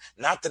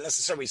 not to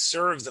necessarily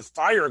serve the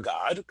fire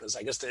god, because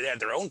I guess they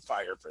had their own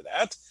fire for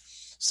that.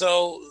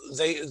 So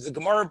the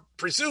Gemara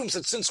presumes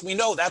that since we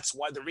know that's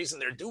why the reason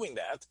they're doing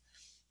that,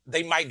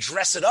 they might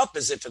dress it up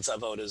as if it's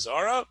Avodah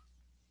Zarah.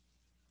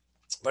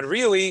 But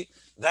really,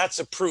 that's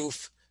a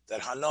proof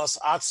that Hanos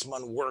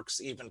Atzman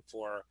works even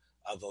for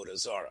Avodah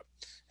Zarah.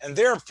 And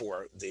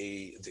therefore,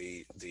 the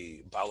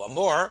Baal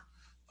Hamor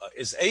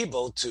is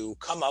able to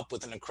come up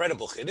with an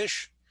incredible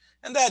chiddush,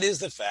 and that is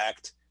the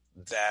fact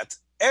that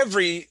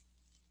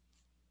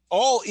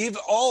all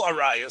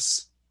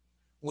arayos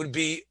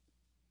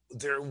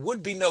there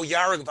would be no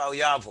yareg val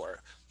yavor,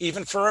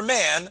 even for a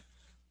man,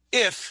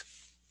 if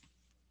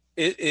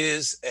it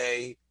is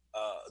the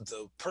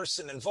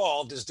person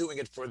involved is doing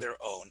it for their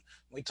own.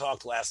 We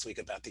talked last week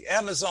about the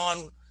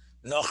Amazon.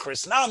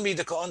 Nochris nami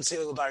de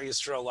ko'onsil bar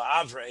Yisrael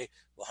la'avre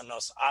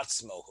l'hanos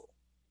atzmohu.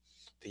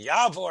 The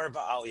yavor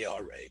ba'al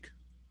yareg.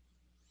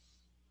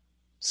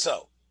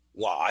 So,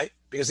 why?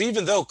 Because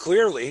even though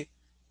clearly,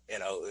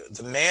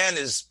 the man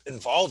is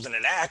involved in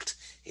an act,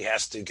 he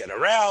has to get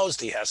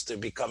aroused, he has to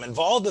become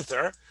involved with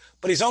her,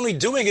 but he's only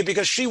doing it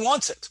because she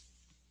wants it.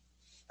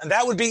 And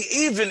that would be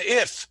even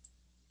if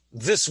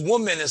this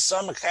woman is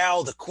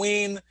somehow the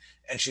queen,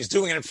 and she's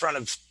doing it in front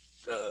of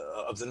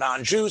the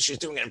non-Jews. She's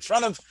doing it in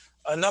front of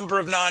a number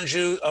of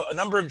non-Jews, a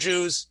number of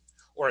Jews,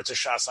 or it's a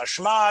Shas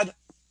Hashmad.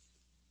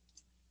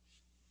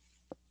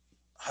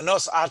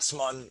 Hanos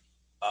Atzman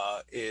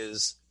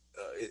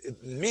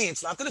it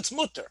means not that it's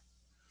mutter,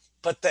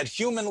 but that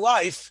human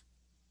life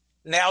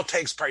now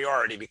takes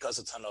priority because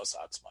it's Hanos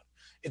Atzman.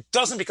 It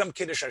doesn't become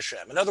Kiddush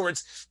Hashem. In other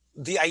words,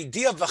 the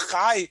idea of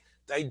V'chai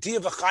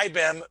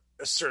B'hem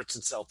asserts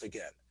itself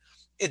again.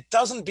 It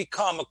doesn't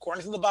become,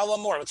 according to the Baal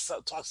Hamor, let's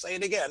say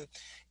it again,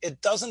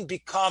 it doesn't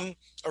become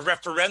a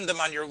referendum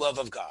on your love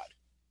of God.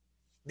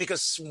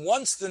 Because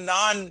once the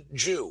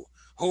non-Jew,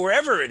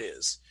 whoever it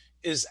is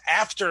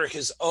after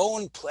his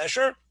own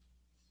pleasure,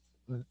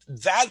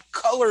 that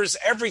colors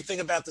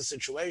everything about the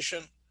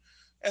situation.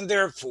 And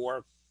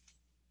therefore,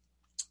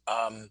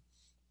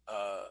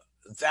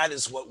 that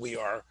is what we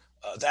are,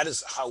 that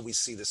is how we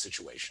see the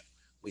situation.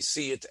 We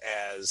see it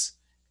as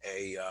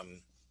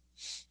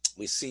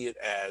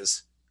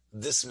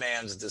this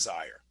man's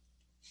desire,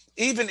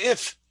 even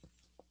if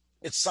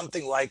it's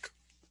something like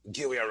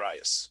Gili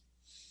Arayas,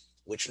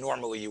 which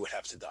normally you would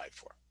have to die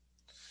for.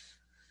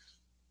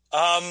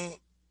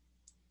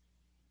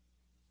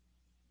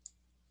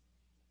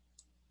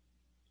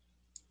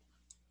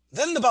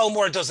 Then the Baal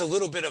Hamor does a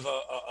little bit of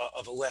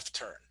a left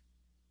turn.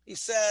 He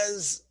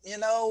says,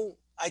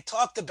 I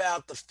talked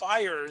about the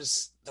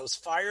fires, those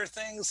fire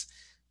things,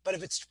 but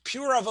if it's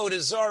pure Avodah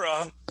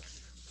Zarah,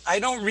 I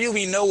don't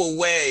really know a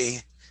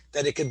way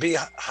that it could be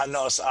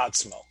Hanos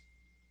Atzmo.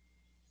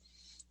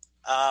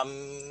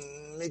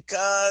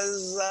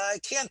 Because I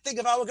can't think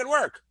of how it could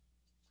work.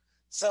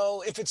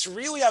 So if it's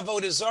really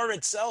Avodah Zarah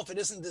itself, it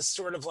isn't this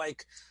sort of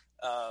like,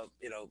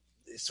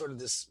 sort of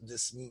this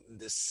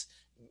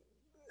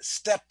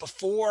step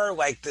before,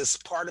 like this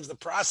part of the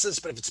process.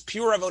 But if it's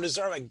pure Avodah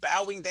Zarah, like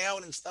bowing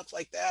down and stuff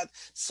like that,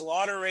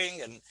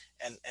 slaughtering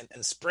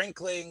and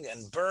sprinkling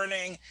and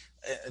burning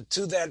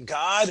to that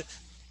God,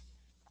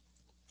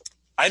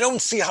 I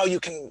don't see how you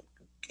can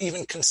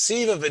even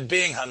conceive of it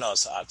being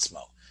Hanos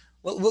Atzmo.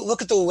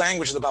 Look at the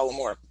language of the Baal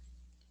Hamor.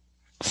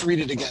 Let's read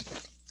it again.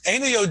 I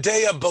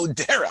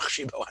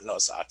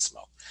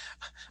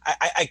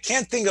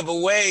can't think of a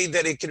way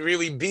that it could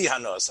really be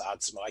Hanos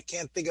Atzmo. I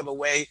can't think of a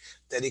way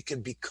that it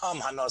could become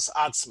Hanos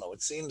Atzmo.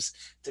 It seems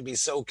to be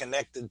so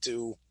connected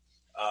to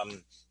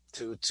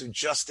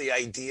just the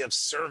idea of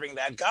serving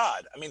that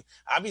God. I mean,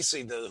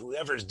 obviously,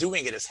 whoever's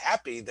doing it is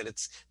happy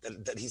that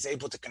that he's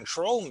able to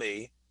control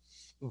me,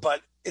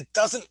 but it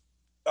doesn't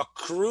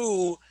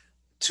accrue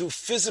to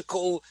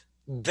physical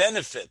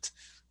benefit.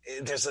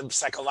 There's a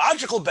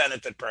psychological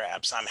benefit,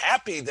 perhaps. I'm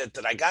happy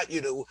that I got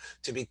you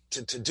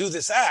to do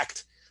this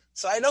act,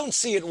 so I don't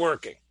see it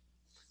working.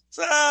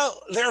 So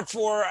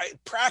therefore,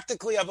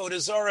 practically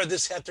Avodah Zarah,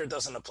 this heter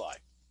doesn't apply.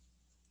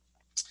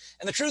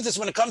 And the truth is,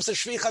 when it comes to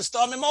Shvichas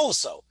Damim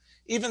also,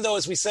 even though,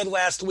 as we said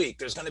last week,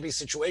 there's going to be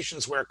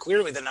situations where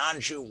clearly the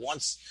non-Jew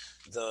wants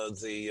the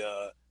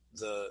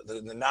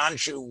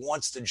non-Jew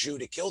wants the Jew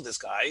to kill this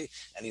guy,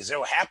 and he's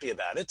so happy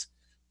about it.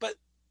 But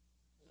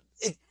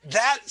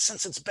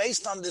since it's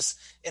based on this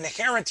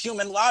inherent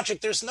human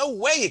logic, there's no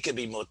way it could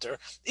be mutter,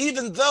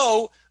 even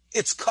though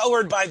it's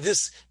colored by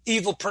this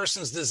evil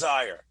person's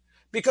desire.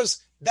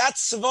 Because that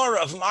savor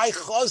of my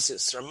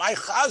chazis, or my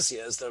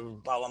chazia, as the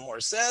Baal Hamor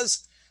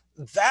says,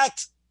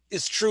 that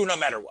is true no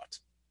matter what.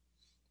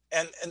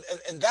 And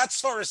that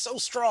svara is so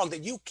strong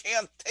that you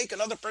can't take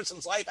another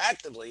person's life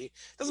actively. It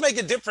doesn't make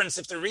a difference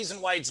if the reason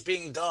why it's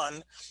being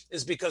done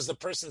is because the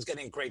person's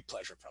getting great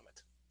pleasure from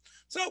it.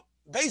 So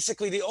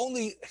basically, the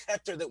only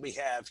heter that we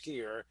have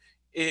here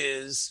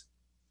is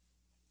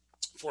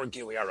for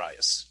Gili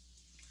Arayas.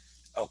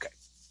 Okay.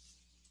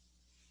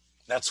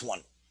 That's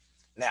one.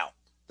 Now,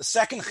 the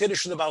second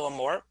chiddush of the Baal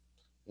HaMor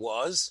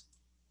was,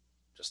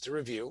 just to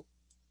review,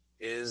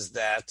 is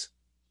that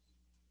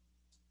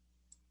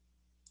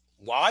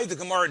why the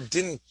Gemara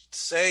didn't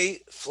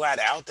say flat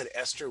out that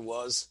Esther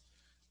was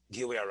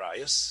Gili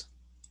Arayas.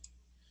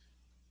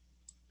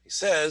 He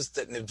says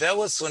that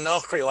Nivelis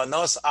Lenochri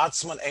Lanos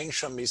Atzman Ein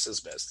Sham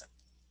Misas Bezdin.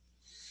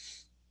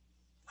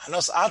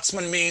 Hanos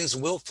Atzman means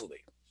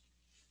willfully.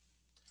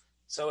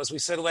 So as we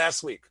said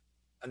last week,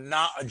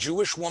 a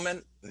Jewish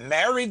woman,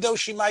 married though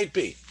she might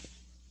be,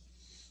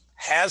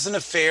 has an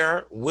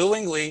affair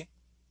willingly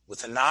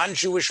with a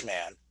non-Jewish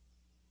man.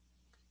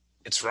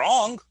 It's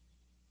wrong,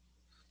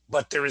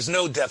 but there is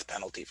no death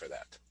penalty for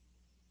that,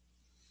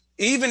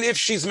 even if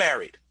she's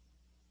married.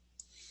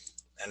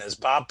 And as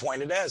Bob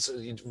pointed out, so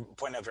you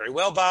point out very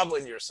well, Bob,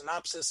 in your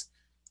synopsis,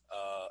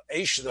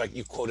 like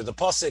you quoted the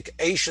pasuk,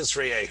 Eishes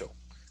Reyehu,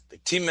 the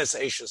Times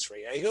Eishes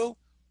Reyehu,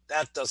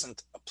 that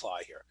doesn't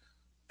apply here.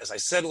 As I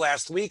said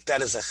last week,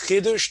 that is a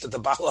chiddush that the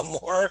Baal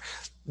HaMor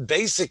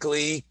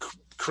basically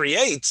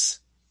creates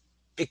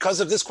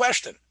because of this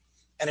question.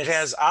 And it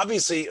has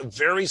obviously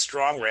very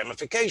strong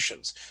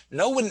ramifications.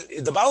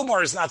 The Baal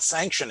HaMor is not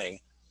sanctioning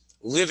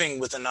living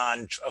with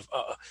a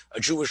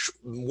Jewish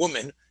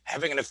woman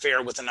having an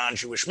affair with a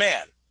non-Jewish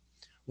man.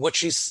 What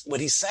he's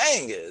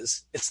saying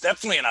is it's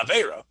definitely an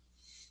avera.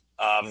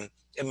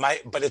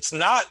 But it's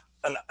not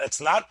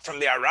from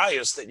the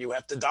arayos that you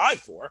have to die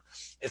for.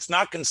 It's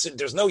not considered.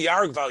 There's no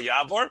yarg val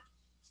yavor.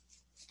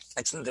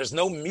 There's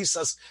no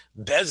misas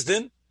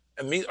bezdin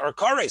or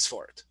kares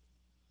for it.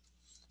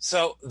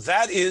 So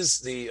that is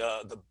the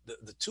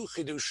two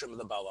chidushim of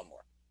the Baal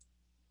HaMor.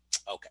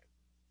 Okay.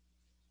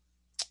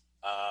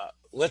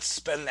 Let's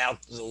spend now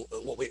in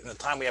the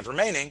time we have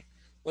remaining.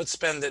 Let's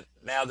spend it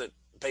now that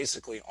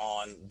basically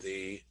on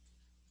the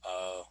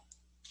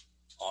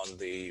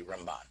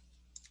Ramban.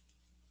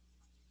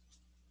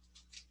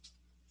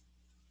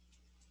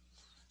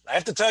 I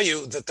have to tell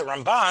you that the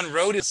Ramban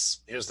wrote it.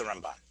 Here's the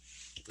Ramban.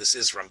 This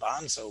is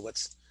Ramban, so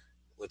let's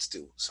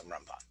do some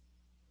Ramban.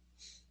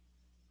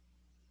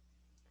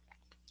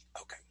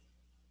 Okay.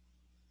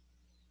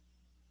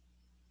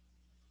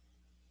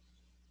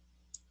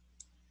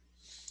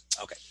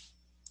 Okay.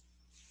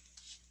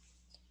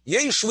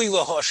 Yeshli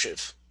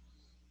lahoshiv.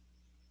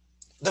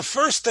 The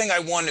first thing I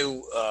want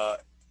to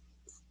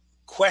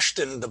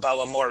question the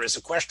Baal HaMor is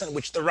a question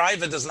which the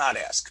Raiva does not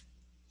ask.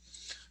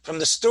 From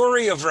the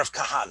story of Rav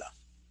Kahana.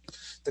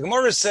 The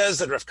Gemara says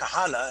that Rav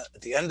Kahana,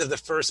 at the end of the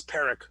first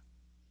parak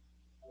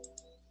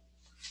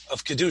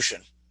of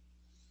Kedushin,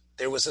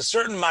 there was a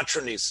certain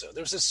matronisa,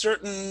 there was a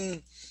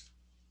certain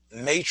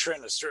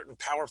matron, a certain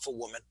powerful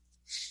woman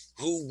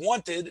who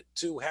wanted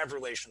to have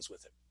relations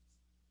with him.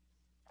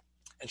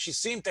 And she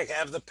seemed to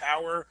have the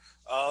power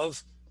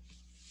of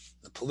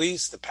the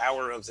police, the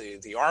power of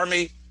the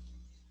army,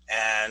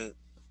 and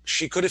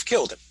she could have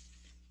killed him.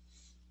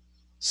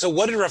 So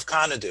what did Rav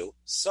Kahana do?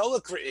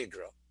 Solak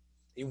Re'igra.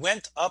 He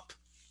went up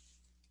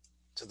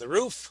to the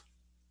roof,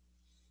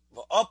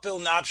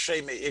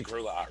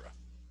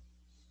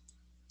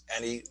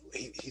 and he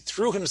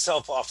threw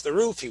himself off the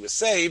roof. He was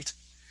saved,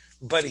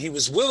 but he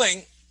was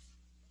willing,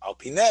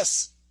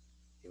 alpines,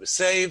 he was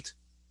saved,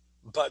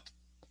 but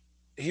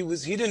he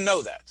didn't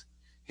know that.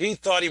 He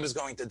thought he was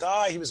going to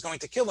die. He was going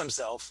to kill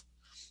himself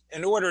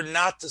in order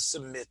not to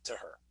submit to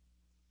her.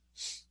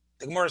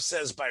 The Gemara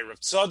says by Rav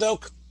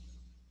Tzadok,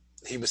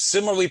 he was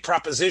similarly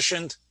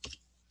propositioned,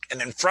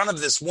 and in front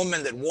of this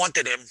woman that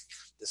wanted him,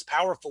 this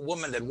powerful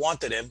woman that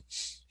wanted him,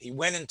 he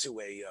went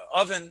into a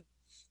oven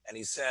and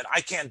he said,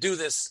 I can't do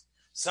this.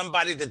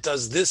 Somebody that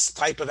does this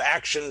type of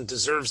action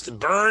deserves to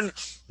burn.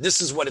 This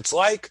is what it's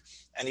like.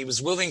 And he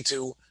was willing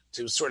to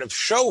sort of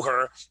show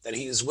her that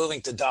he is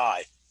willing to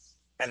die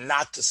and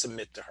not to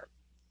submit to her.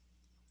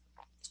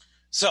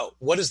 So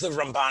what is the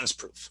Ramban's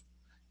proof?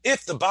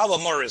 If the Baal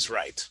HaMor is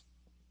right,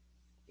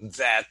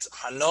 that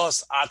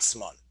Hanos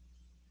Atzman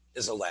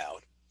is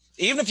allowed,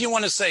 even if you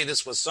want to say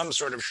this was some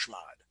sort of shmad,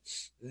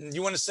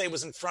 you want to say it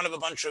was in front of a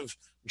bunch of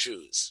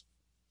Jews,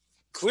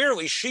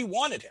 clearly she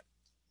wanted him.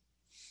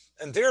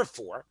 And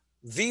therefore,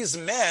 these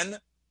men,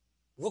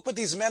 look what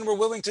these men were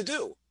willing to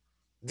do.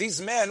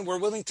 These men were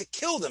willing to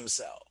kill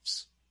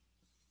themselves.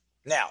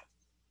 Now,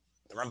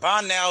 the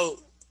Ramban now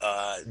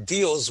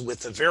deals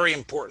with a very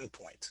important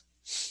point,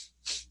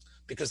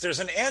 because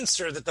there's an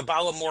answer that the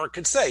Baal HaMor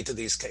could say to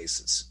these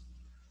cases.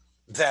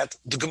 That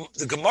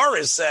the Gemara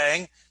is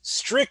saying,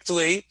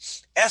 strictly,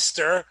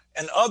 Esther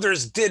and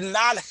others did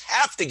not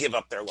have to give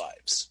up their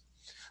lives.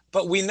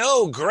 But we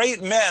know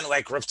great men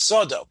like Rav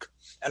Tzadok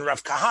and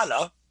Rav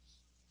Kahana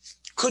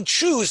could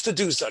choose to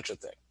do such a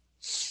thing.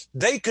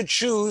 They could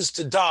choose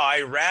to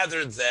die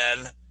rather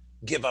than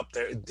give up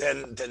their,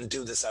 then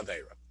do this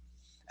avera.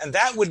 And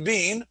that would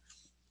mean,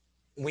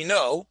 we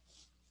know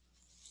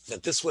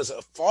that this was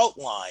a fault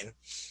line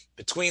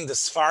between the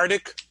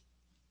Sephardic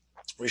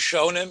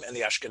Rishonim and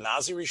the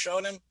Ashkenazi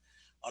Rishonim.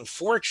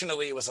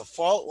 Unfortunately, it was a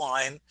fault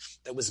line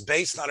that was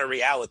based on a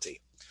reality.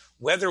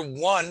 Whether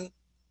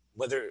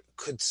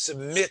could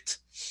submit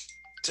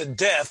to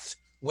death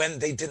when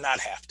they did not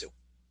have to.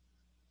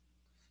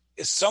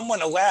 Is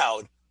someone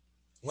allowed,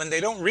 when they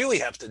don't really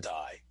have to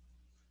die,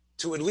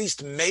 to at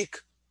least make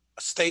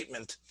a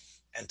statement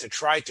and to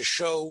try to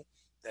show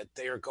that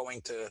they are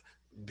going to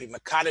be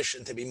Makadish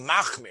and to be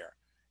Machmir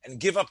and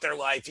give up their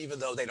life even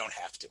though they don't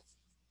have to?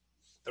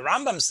 The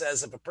Rambam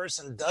says if a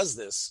person does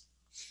this,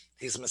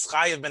 he's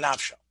Mischayev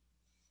Benafsho.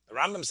 The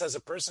Rambam says a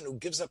person who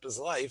gives up his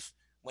life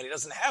when he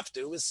doesn't have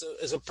to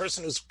is a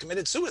person who's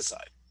committed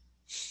suicide.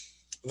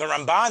 The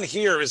Ramban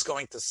here is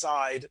going to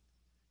side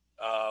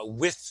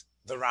with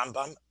the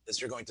Rambam, as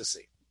you're going to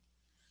see.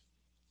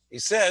 He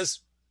says,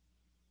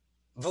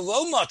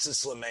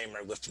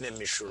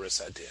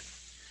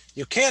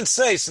 you can't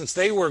say, since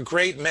they were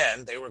great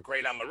men, they were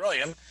great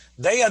Amoraim,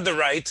 they had the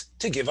right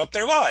to give up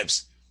their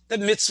lives. That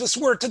mitzvahs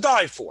were to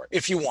die for,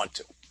 if you want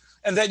to.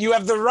 And that you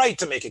have the right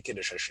to make a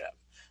Kiddush Hashem.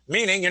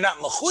 Meaning, you're not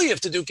mechuyev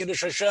to do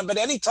Kiddush Hashem, but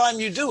anytime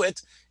you do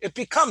it, it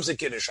becomes a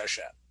Kiddush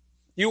Hashem.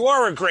 You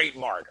are a great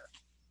martyr.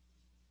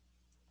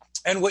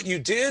 And what you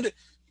did,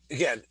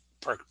 again,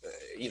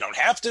 you don't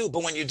have to,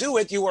 but when you do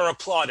it, you are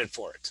applauded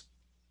for it.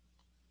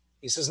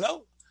 He says,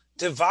 no.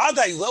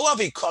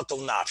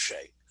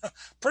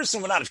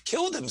 Person would not have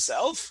killed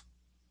himself.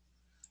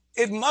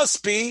 It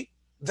must be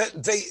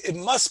that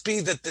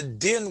the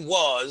din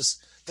was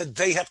that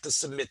they have to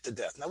submit to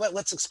death. Now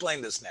let's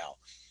explain this now.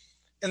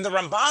 In the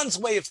Ramban's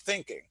way of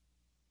thinking,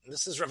 and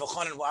this is Rav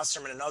Elchanan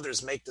Wasserman and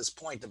others make this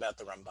point about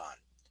the Ramban.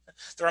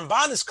 The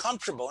Ramban is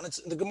comfortable, and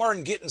the Gemara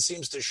in Gittin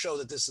seems to show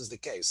that this is the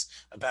case,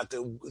 about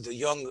the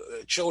young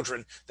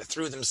children that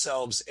threw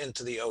themselves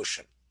into the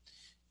ocean.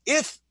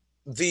 If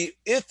the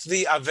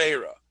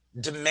Avera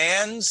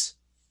demands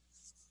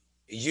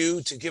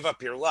you to give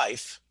up your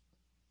life,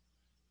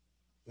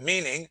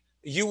 meaning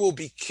you will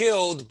be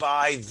killed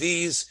by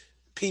these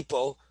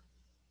people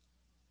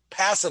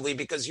passively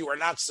because you are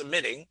not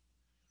submitting,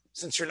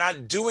 since you're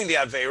not doing the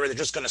Avera, they're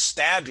just going to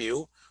stab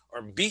you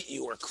or beat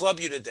you or club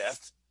you to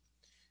death.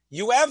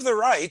 You have the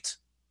right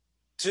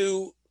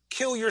to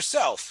kill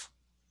yourself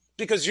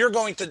because you're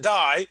going to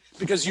die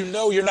because you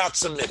know you're not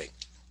submitting.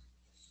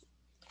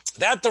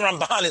 That the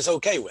Ramban is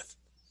okay with.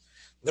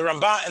 The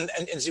Ramban,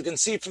 and as you can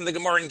see from the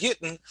Gemara in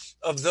Gittin,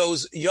 of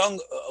those young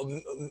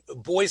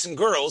boys and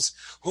girls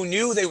who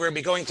knew they were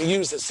going to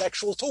use the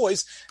sexual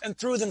toys and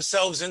threw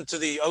themselves into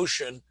the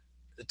ocean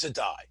to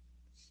die.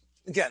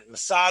 Again,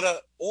 Masada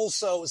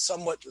also is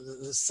somewhat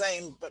the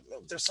same, but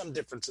there's some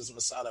differences in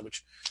Masada,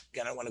 which,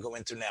 again, I don't want to go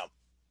into now.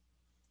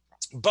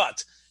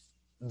 But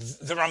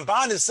the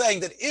Ramban is saying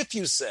that if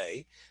you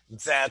say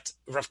that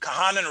Rav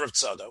Kahana and Rav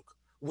Tzadok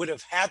would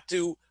have had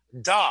to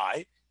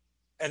die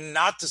and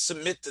not to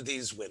submit to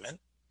these women,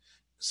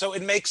 so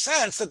it makes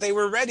sense that they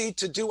were ready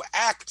to do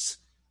acts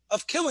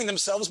of killing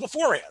themselves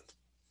beforehand.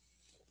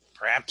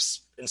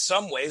 Perhaps in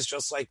some ways,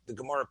 just like the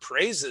Gemara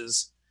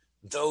praises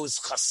those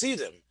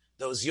Hasidim,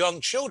 those young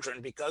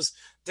children, because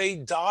they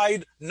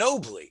died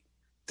nobly.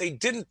 They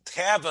didn't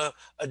have a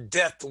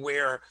death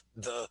where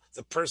the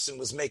person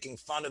was making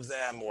fun of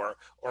them or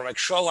like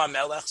Sholem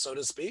Melech, so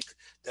to speak,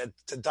 that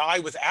to die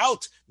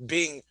without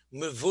being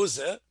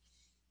mevuzeh,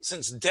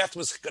 since death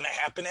was going to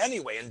happen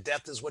anyway, and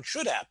death is what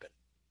should happen.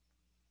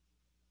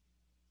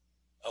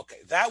 Okay,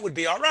 that would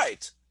be all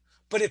right.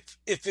 But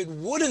if it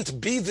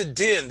wouldn't be the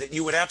din that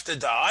you would have to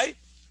die,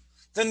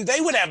 then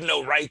they would have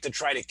no right to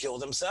try to kill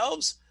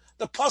themselves.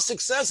 The pasuk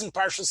says in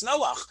Parshas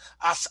Noach,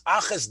 "As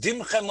aches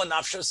dimchem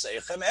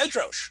lenafshoseichem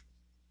edrosh,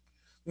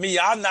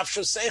 miyad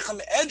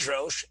nafshoseichem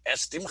edrosh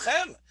es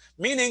dimchem,"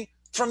 meaning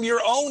from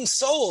your own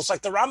souls,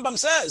 like the Rambam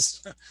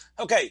says.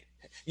 Okay,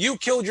 you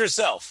killed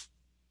yourself,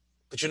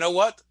 but you know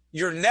what?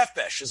 Your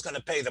nefesh is going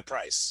to pay the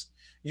price.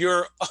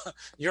 Your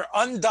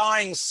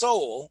undying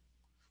soul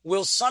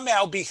will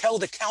somehow be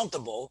held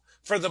accountable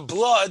for the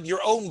blood, your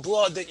own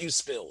blood that you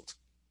spilled.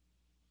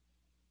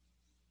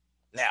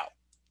 Now,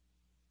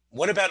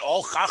 what about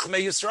all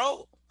Chachmei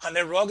Yisrael?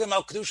 Hanerogim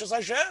al Kedushas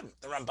Hashem,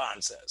 the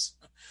Ramban says.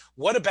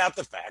 What about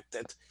the fact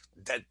that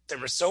there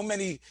were so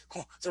many,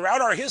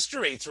 throughout our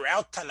history,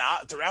 throughout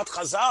Tanakh, throughout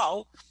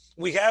Chazal,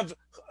 we have,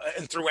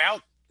 and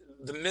throughout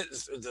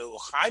the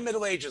High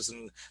Middle Ages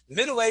and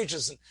Middle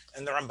Ages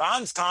and the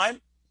Ramban's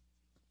time,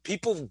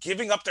 people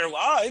giving up their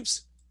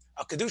lives,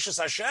 al Kedushas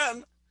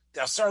Hashem,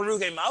 the Asar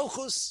Ruge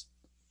Malchus.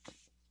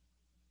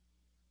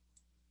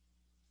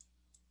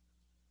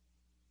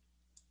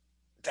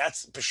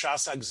 That's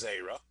B'Shas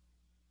HaGzeira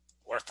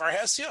or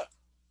Farhesya,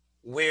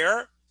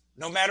 where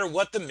no matter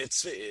what the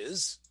mitzvah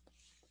is,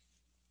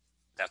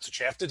 that's what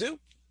you have to do.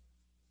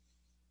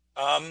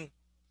 The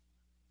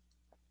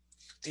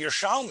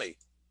Yerushalmi,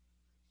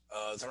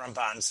 the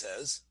Ramban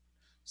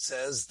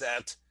says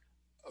that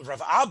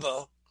Rav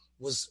Abba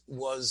was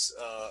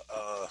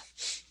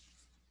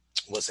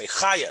was a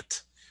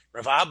chayat.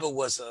 Rav Abba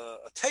was a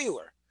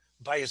tailor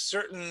by a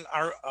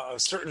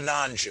certain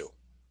non-Jew.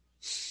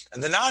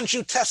 And the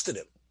non-Jew tested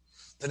him.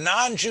 The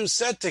non-Jew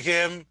said to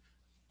him,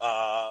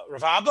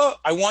 Rav Abba,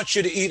 I want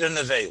you to eat a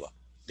nevela,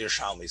 the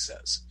Yerushalmi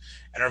says.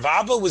 And Rav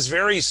Abba was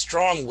very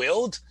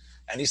strong-willed,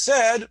 and he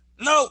said,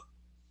 no.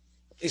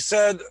 He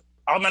said,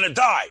 I'm going to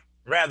die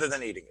rather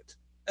than eating it.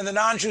 And the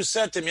non-Jew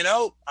said to him,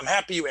 I'm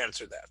happy you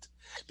answered that.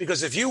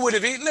 Because if you would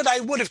have eaten it,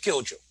 I would have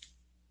killed you.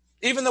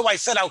 Even though I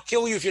said I'll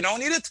kill you if you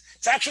don't eat it,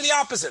 it's actually the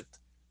opposite,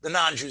 the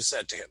non-Jew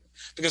said to him.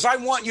 Because I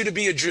want you to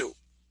be a Jew,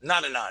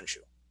 not a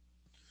non-Jew.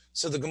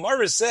 So the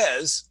Gemara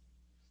says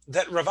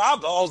that Rav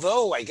Abba,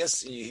 although I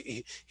guess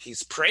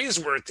he's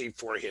praiseworthy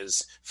for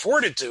his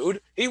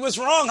fortitude, he was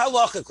wrong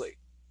halachically.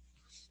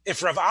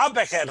 If Rav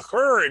Abba had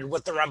heard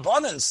what the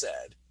Rabbanan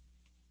said,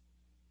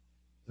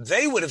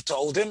 they would have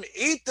told him,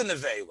 eat the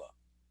nevela.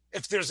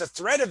 If there's a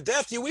threat of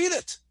death, you eat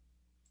it.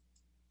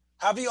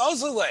 Havi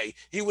Ozele,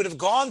 he would have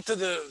gone to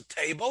the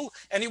table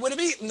and he would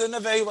have eaten the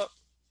nevela.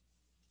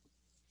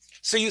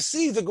 So you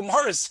see, the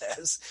Gemara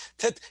says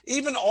that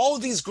even all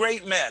these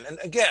great men, and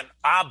again,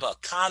 Abba,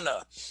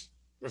 Kana,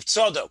 Rav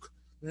Tzadok,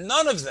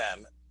 none of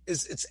them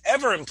it's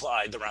ever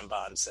implied, the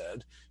Ramban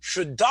said,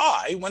 should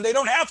die when they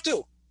don't have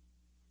to.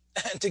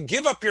 And to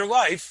give up your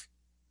life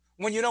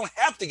when you don't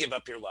have to give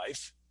up your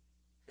life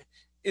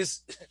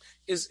is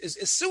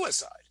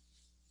suicide.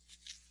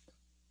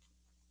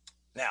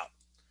 Now,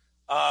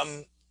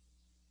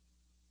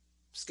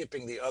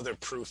 skipping the other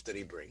proof that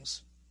he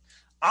brings.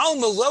 There's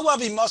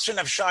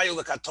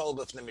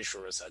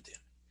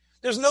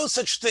no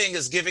such thing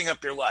as giving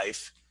up your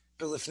life.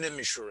 And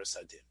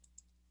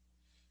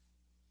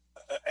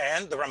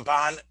the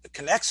Ramban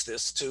connects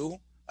this to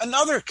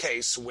another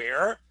case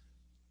where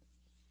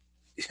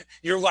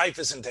your life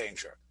is in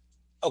danger.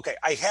 Okay,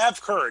 I have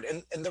heard,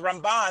 and the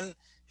Ramban,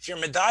 if you're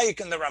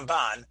medayik in the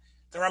Ramban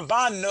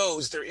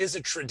knows there is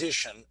a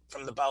tradition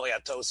from the Balei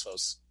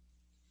HaTosfos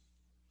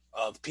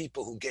of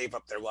people who gave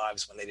up their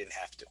lives when they didn't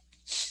have to.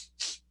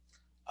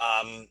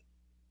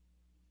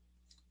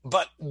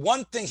 But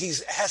one thing he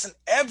hasn't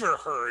ever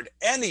heard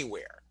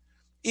anywhere,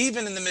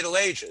 even in the Middle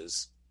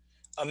Ages,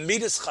 a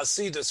midas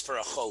chasidus for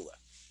a chola.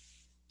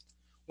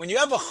 When you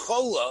have a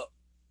chola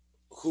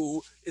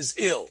who is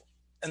ill,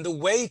 and the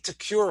way to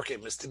cure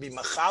him is to be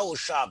machal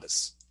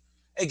Shabbos,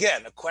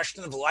 again, a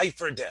question of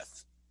life or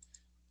death,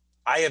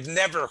 I have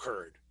never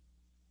heard,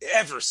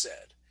 ever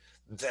said,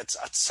 that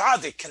a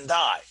tzaddik can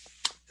die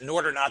in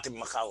order not to be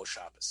machal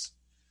Shabbos.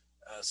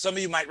 Some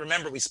of you might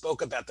remember we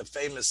spoke about the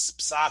famous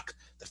psak,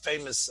 the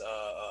famous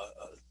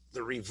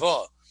the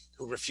Riva,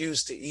 who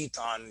refused to eat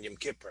on Yom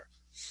Kippur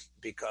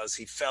because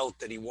he felt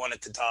that he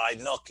wanted to die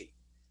nucky.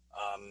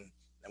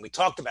 And we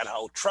talked about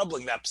how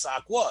troubling that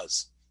psak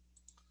was.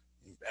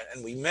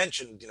 And we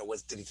mentioned, did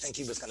he think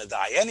he was going to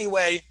die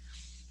anyway?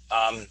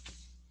 And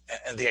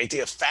the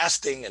idea of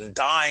fasting and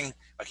dying,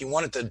 like he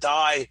wanted to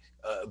die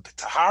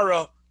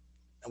tahara.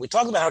 And we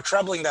talked about how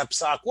troubling that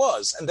psak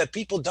was, and that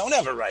people don't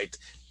have a right.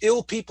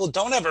 Ill people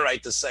don't have a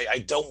right to say, I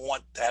don't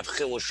want to have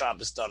chilul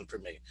Shabbos done for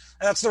me.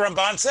 And that's the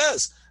Ramban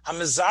says.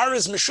 Hamizar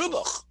is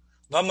meshubach.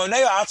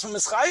 V'monei atzma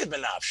mischayed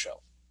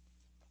benafsho.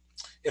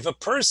 If a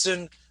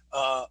person,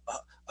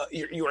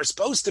 you are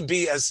supposed to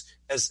be as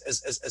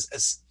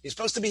you're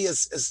supposed to be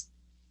as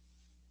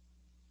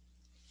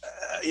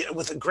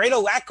with a great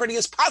alacrity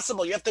as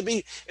possible. You have to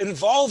be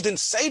involved in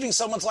saving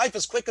someone's life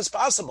as quick as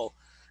possible.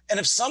 And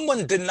if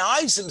someone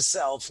denies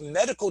himself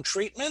medical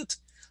treatment,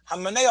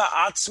 hamanei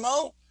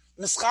atzmo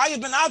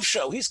mischayed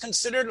benafsho, he's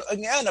considered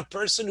again a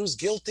person who's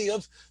guilty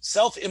of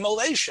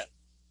self-immolation.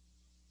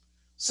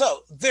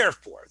 So,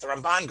 therefore, the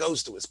Ramban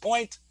goes to his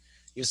point.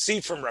 You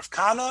see from Rav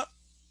Kana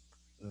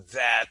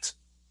that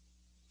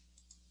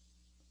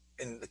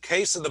in the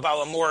case of the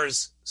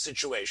Balamor's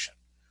situation,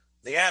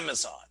 the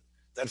Amazon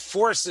that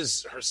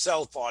forces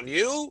herself on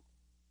you,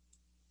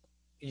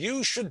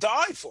 you should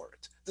die for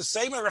it. The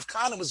same way Rav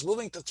Kana was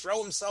willing to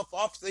throw himself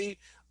off the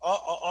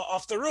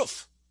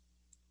roof.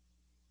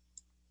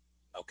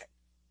 Okay.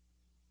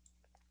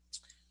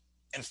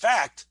 In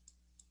fact,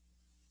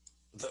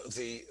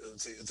 the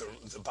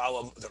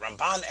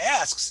Ramban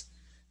asks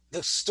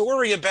the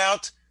story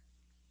about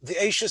the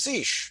Eishes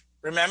Ish.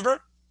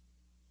 Remember?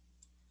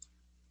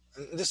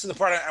 And this is the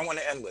part I want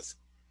to end with.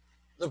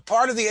 The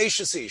part of the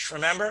Eishes Ish.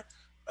 Remember?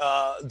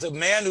 The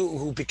man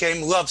who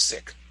became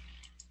lovesick.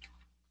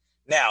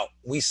 Now,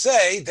 we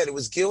say that it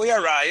was Gili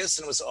Arayas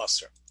and it was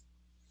Osir.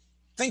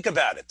 Think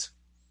about it.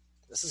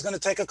 This is going to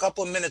take a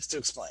couple of minutes to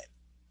explain.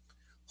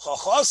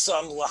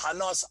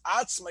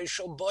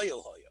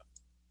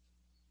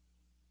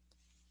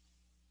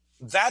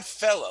 That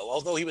fellow,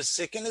 although he was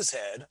sick in his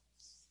head,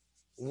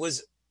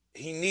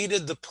 he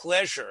needed the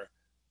pleasure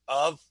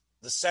of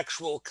the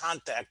sexual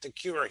contact to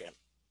cure him.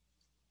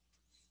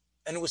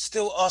 And it was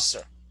still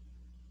Osir.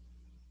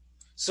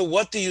 So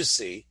what do you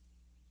see?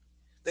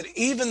 That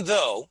even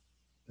though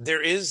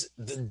there is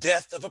the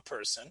death of a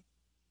person,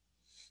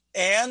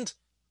 and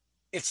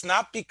it's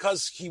not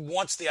because he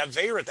wants the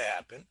Aveira to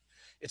happen,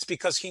 it's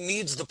because he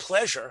needs the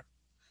pleasure,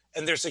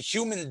 and there's a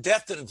human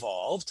death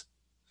involved,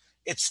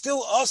 it's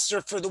still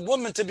usher for the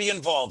woman to be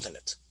involved in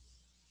it.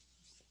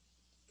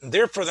 And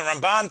therefore, the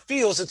Ramban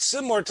feels it's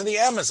similar to the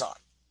Amazon.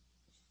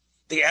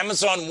 The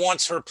Amazon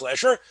wants her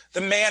pleasure.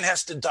 The man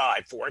has to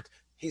die for it.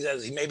 He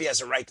maybe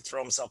has a right to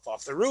throw himself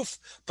off the roof,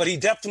 but he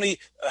definitely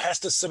has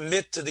to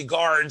submit to the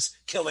guards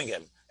killing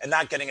him and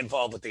not getting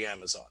involved with the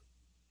Amazon.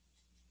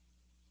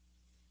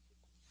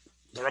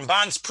 The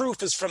Ramban's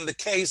proof is from the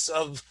case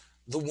of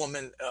the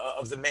woman,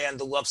 of the man,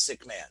 the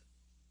lovesick man.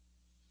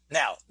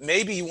 Now,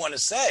 maybe you want to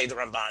say, the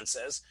Ramban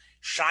says,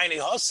 Shiny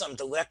Hossam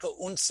Deleka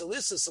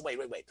Unsilisis. Wait,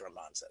 the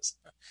Ramban says.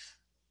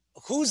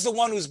 Who's the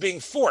one who's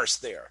being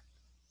forced there?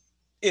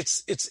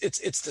 It's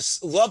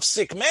this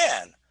lovesick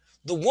man.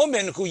 The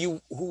woman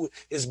who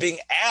is being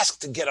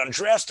asked to get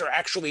undressed or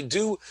actually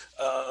do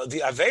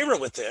the Avera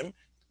with him,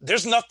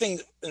 there's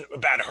nothing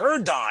about her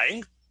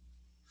dying.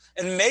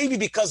 And maybe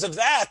because of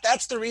that,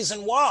 that's the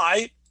reason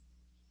why,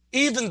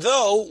 even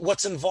though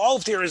what's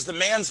involved here is the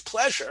man's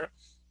pleasure,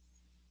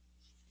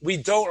 we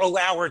don't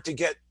allow her to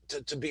get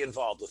to be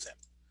involved with him.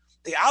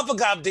 The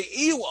Avagav de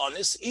Iu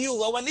Onis, Iu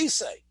Lo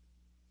Anise.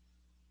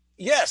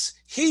 Yes,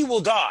 he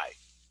will die,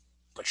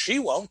 but she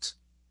won't.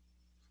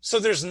 So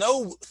there's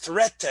no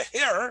threat to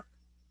her.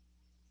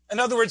 In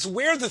other words,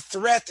 where the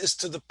threat is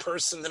to the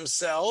person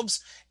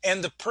themselves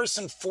and the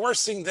person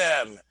forcing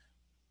them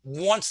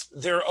wants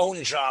their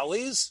own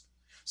jollies,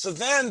 so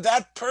then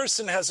that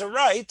person has a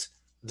right,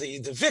 the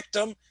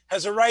victim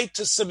has a right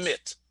to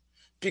submit.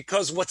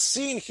 Because what's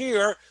seen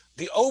here,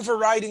 the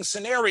overriding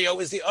scenario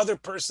is the other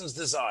person's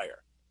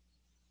desire.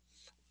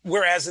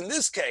 Whereas in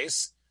this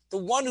case, the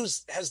one who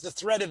has the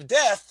threat of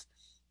death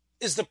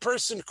is the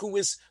person who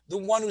is the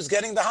one who's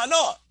getting the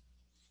hana.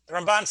 The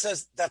Ramban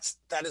says that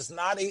is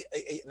not an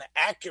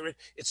accurate,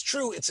 it's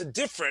true, it's a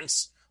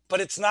difference,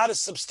 but it's not a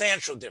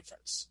substantial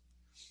difference.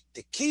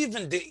 The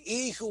kiven de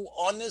ihu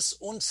onis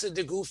unse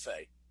de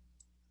gufe.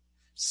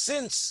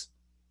 Since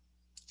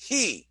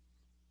he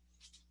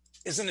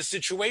is in a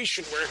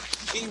situation where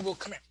he will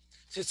come here,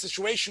 it's a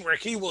situation where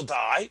he will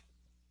die.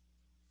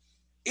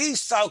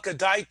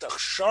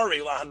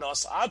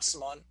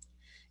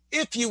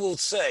 If you will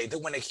say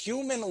that when a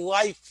human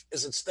life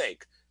is at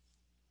stake,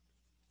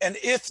 and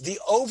if the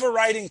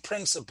overriding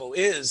principle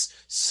is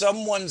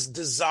someone's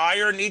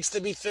desire needs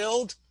to be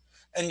filled,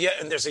 and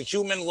there's a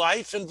human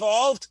life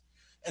involved,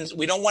 and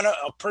we don't want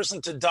a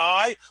person to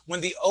die,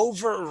 when the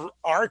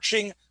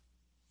overarching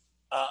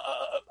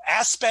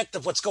aspect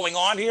of what's going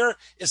on here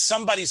is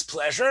somebody's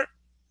pleasure,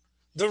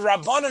 the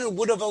Rabbanan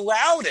would have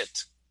allowed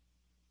it.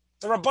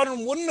 The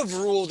Rabbanan wouldn't have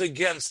ruled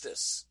against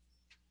this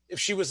if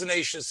she was an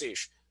Eishes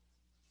Ish.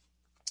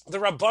 The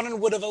Rabbanan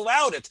would have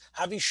allowed it.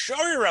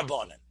 Havishari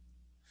Rabbanan.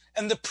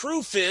 And the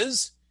proof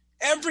is,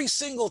 every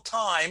single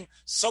time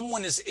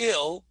someone is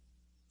ill,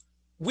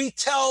 we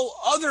tell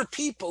other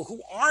people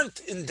who aren't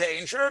in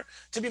danger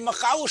to be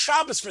Machal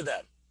Shabbos for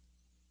them.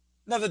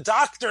 Now, the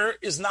doctor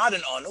is not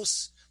an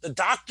onus. The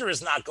doctor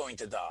is not going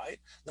to die.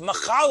 The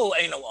Machal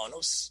ain't no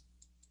onus.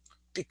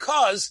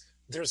 Because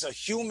there's a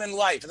human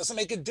life. It doesn't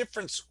make a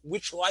difference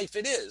which life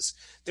it is.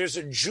 There's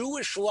a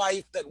Jewish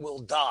life that will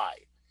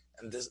die.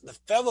 And the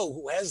fellow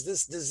who has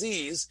this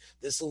disease,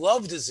 this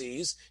love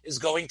disease, is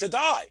going to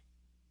die.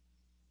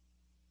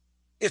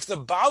 If the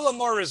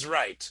Balamor is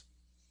right,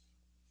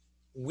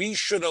 they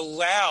should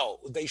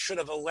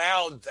have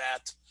allowed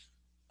that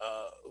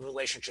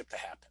relationship to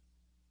happen.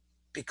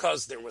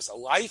 Because there was a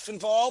life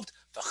involved,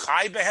 the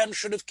Chai Behem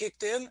should have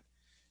kicked in,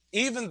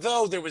 even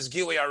though there was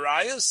Gili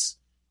Arayas,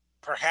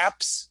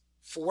 perhaps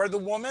for the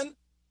woman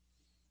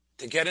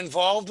to get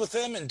involved with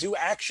him and do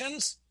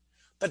actions,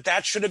 but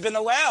that should have been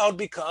allowed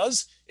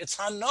because it's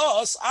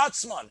Hanos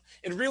Atzman.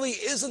 It really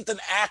isn't an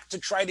act to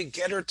try to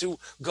get her to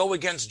go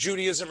against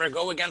Judaism or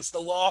go against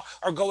the law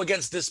or go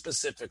against this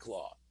specific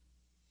law.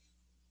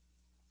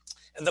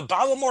 And the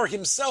Balamor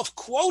himself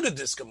quoted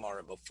this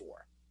Gemara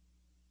before.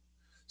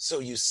 So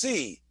you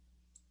see,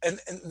 and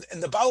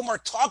the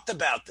Balamor talked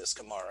about this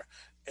Gemara,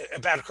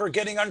 about her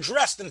getting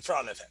undressed in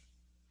front of him,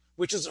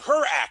 which is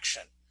her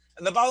action.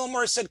 And the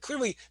Balamor said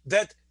clearly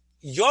that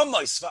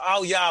Yomos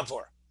v'al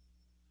Yavor,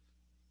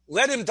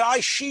 let him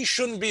die, she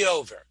shouldn't be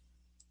over.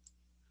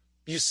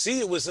 You see,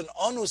 it was an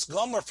onus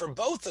gomer for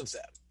both of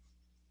them.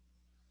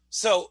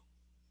 So,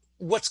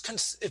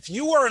 if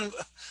you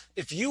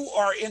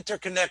are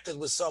interconnected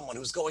with someone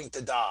who's going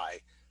to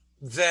die,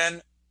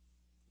 then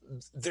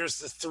there's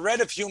the threat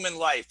of human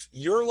life,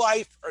 your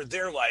life or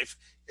their life.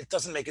 It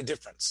doesn't make a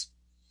difference.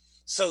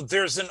 So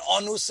there's an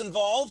onus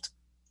involved,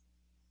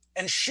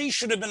 and she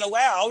should have been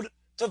allowed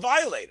to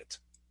violate it.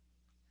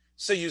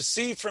 So you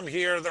see from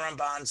here, the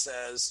Ramban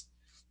says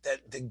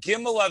that the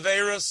Gimel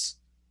Averis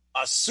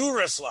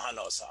Asuras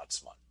Lahanos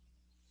Atzman.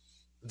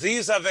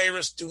 These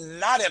Averis do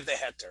not have the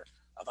heter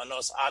of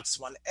Hanos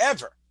Atzman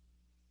ever.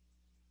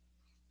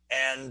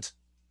 And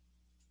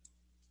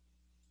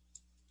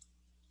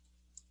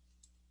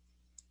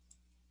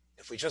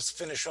if we just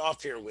finish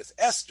off here with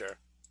Esther,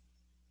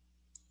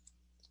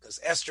 because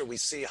Esther we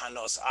see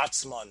Hanos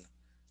Atzman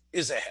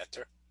is a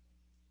heter.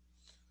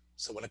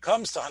 So when it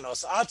comes to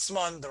Hanos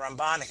Atzman, the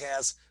Ramban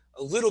has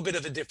a little bit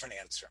of a different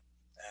answer.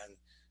 And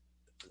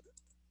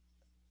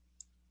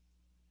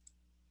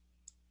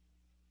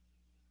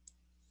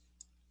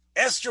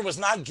Esther was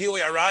not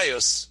Gilui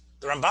Arayos.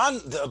 The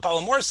Ramban, the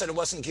Balamor said it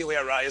wasn't Gilui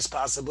Arayos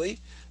possibly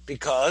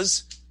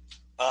because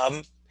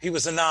he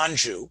was a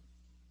non-Jew.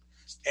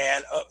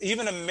 And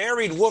even a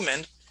married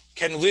woman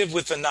can live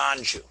with a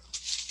non-Jew.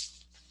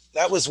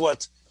 That was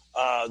what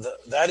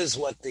that is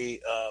what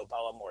the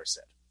Balamor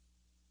said.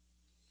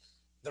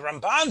 The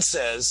Ramban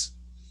says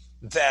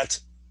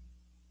that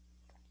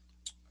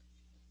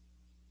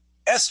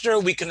Esther,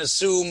 we can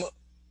assume,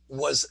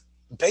 was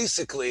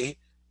basically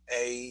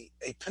a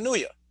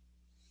Penuya.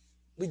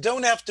 We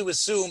don't have to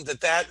assume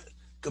that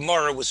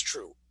Gemara was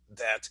true,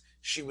 that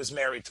she was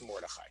married to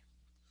Mordechai.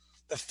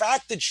 The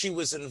fact that she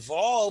was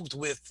involved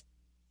with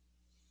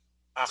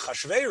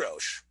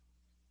Achashverosh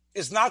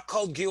is not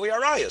called Gilui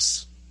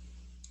Arayos.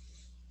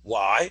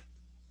 Why?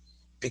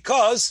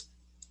 Because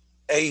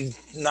a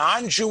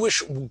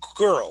non-Jewish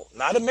girl,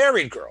 not a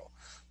married girl,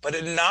 but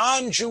a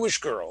non-Jewish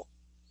girl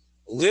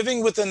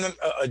living with a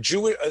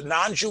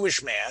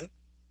non-Jewish man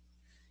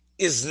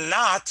is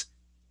not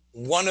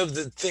one of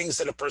the things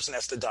that a person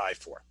has to die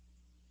for.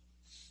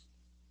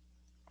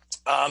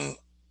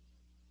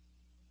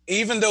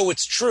 Even though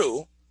it's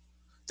true,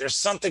 there's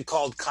something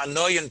called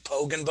Kanoyan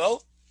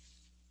Pogenbo,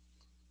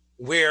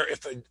 where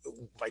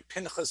by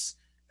Pinchas,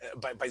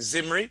 by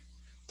Zimri,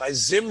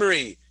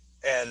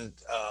 and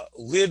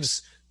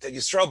lives, that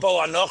Yisrael Bo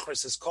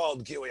Anochris is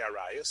called Gilui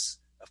Arayos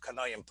of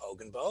Kanoyan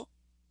Pogenbo.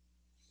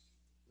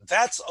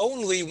 That's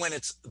only when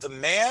it's the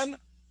man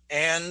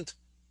and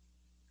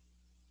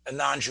a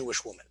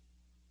non-Jewish woman.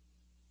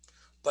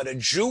 But a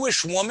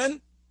Jewish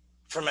woman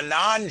from a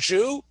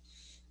non-Jew,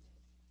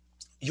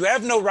 you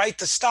have no right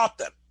to stop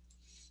them.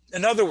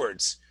 In other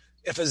words,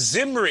 if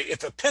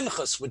a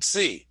Pinchas would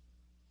see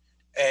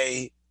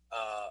an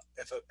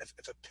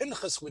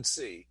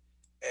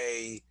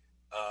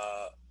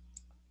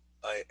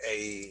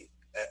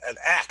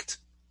act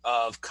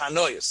of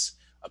kanoyas,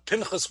 a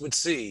Pinchas would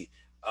see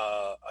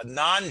a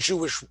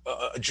non-Jewish,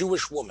 a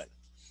Jewish woman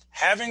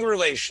having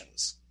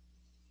relations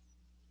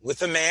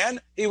with a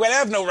man, he would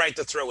have no right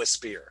to throw a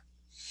spear.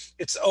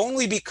 It's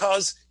only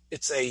because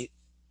it's a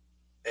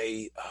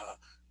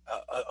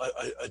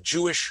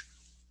Jewish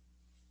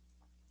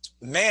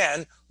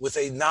man with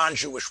a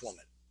non-Jewish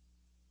woman.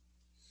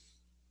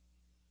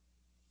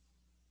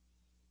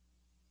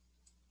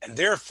 And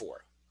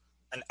therefore,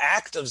 an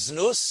act of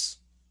znus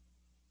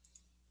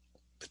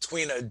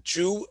between a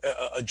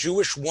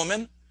Jewish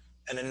woman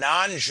and a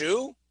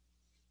non-Jew,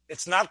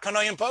 it's not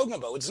kanoyim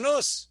pogmabo, it's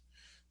znus.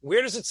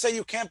 Where does it say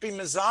you can't be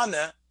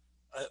mezana,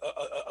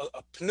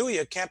 a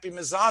pnuya can't be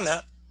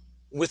mezana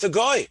with a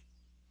goy?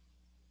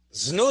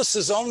 Znus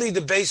is only the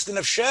Beis Din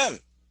of Shem.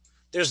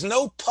 There's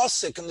no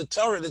pasuk in the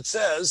Torah that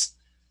says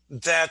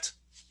that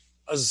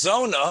a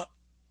zona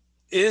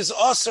is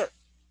aser.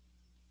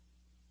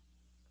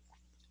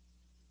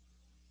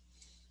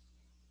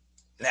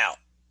 Now,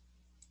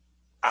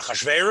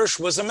 Achashverosh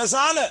was a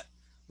mezana.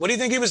 What do you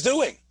think he was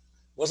doing?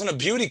 It wasn't a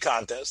beauty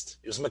contest.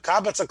 It was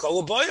mekabatz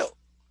hakol boil.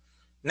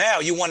 Now,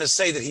 you want to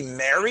say that he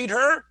married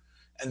her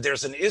and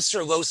there's an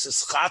Isser lo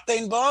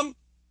sischatein bam?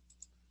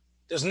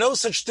 There's no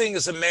such thing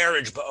as a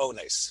marriage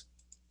ba'ones.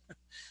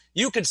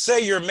 You could say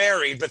you're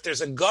married, but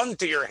there's a gun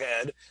to your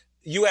head.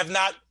 You have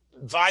not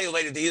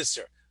violated the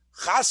Isser.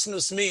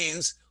 Chasnus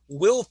means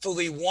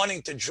willfully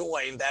wanting to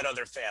join that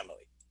other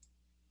family.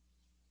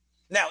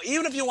 Now,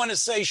 even if you want to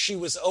say she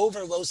was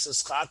over lo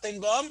sischatein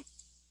bam,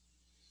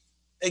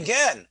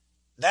 again,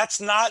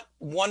 that's not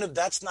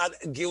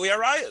Gilui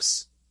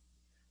Arayos.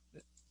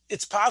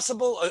 It's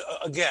possible,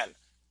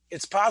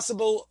 it's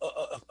possible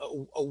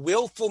a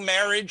willful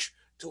marriage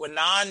to a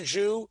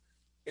non-Jew.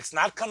 It's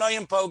not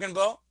Kanoyim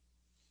Pogenbo.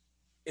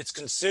 It's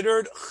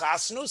considered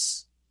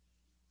Chasnus,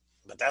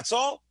 but that's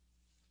all.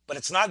 But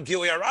it's not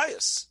Gilui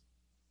Arayos.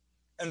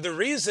 And the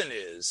reason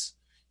is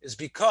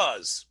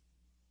because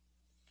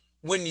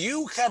when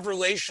you have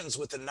relations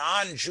with a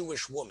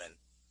non-Jewish woman,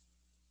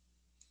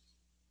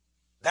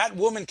 that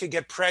woman could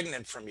get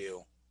pregnant from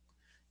you,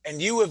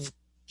 and you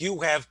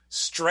have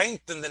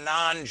strengthened the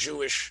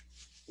non-Jewish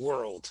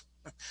world.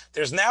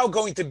 There's now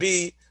going to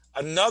be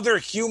another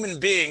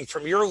human being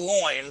from your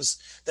loins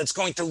that's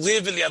going to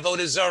live in the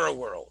Avodah Zarah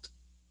world.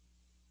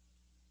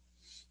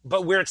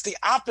 But where it's the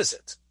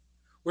opposite,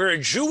 where a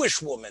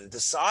Jewish woman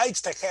decides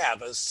to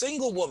have, a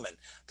single woman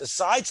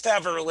decides to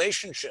have a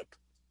relationship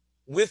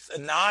with a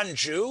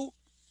non-Jew,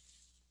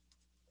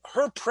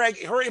 her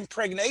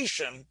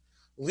impregnation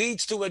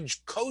leads to a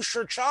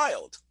kosher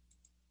child.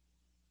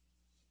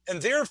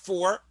 And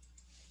therefore,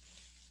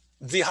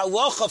 the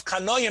halach of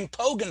Kanoyim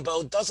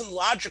Pogenbo doesn't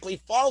logically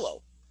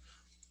follow.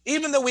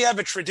 Even though we have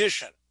a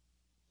tradition,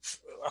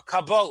 a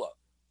Kabbalah,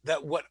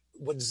 that what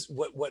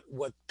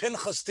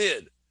Pinchas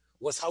did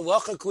was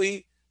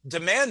halachically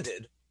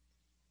demanded,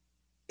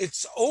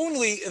 it's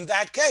only in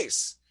that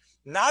case,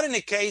 not in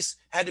a case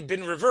had it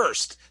been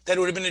reversed, that it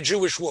would have been a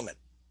Jewish woman.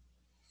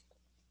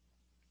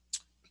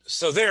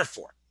 So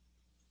therefore,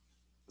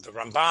 the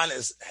Ramban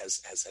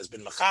has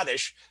been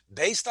machadish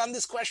based on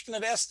this question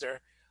of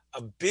Esther,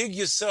 a big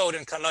yesod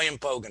in Kanoyim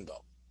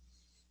Pogenbo.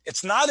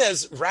 It's not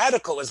as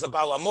radical as the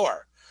Baal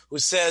Hamor, who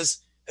says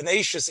an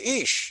Eishes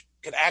Ish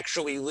can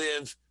actually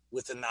live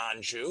with a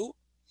non-Jew,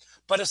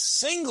 but a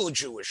single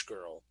Jewish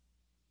girl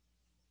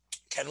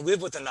can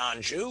live with a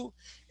non-Jew.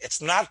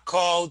 It's not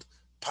called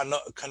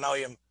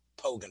Kanoyim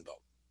Pogenbo.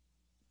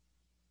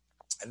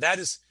 And that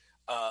is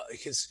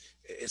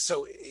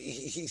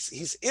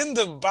he's in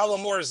the Baal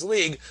Hamor's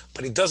league,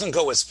 but he doesn't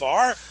go as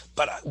far.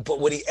 But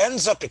what he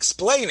ends up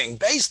explaining,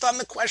 based on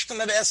the question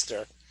of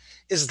Esther,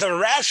 is the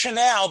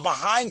rationale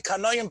behind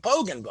Kanoyim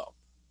Pogenbo,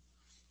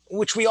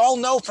 which we all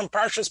know from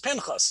Parshas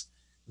Pinchas.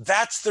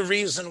 That's the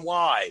reason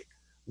why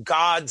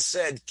God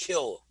said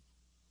kill.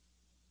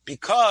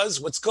 Because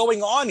what's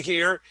going on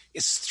here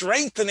is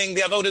strengthening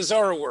the Avodah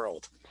Zarah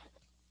world.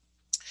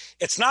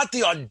 It's not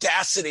the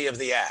audacity of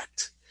the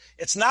act.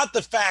 It's not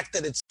the fact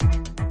that it's...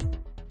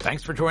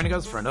 Thanks for joining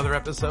us for another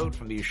episode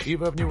from the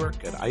Yeshiva of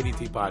Newark at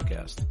IDT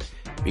Podcast.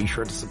 Be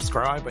sure to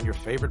subscribe on your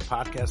favorite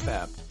podcast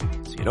app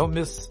so you don't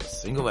miss a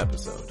single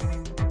episode.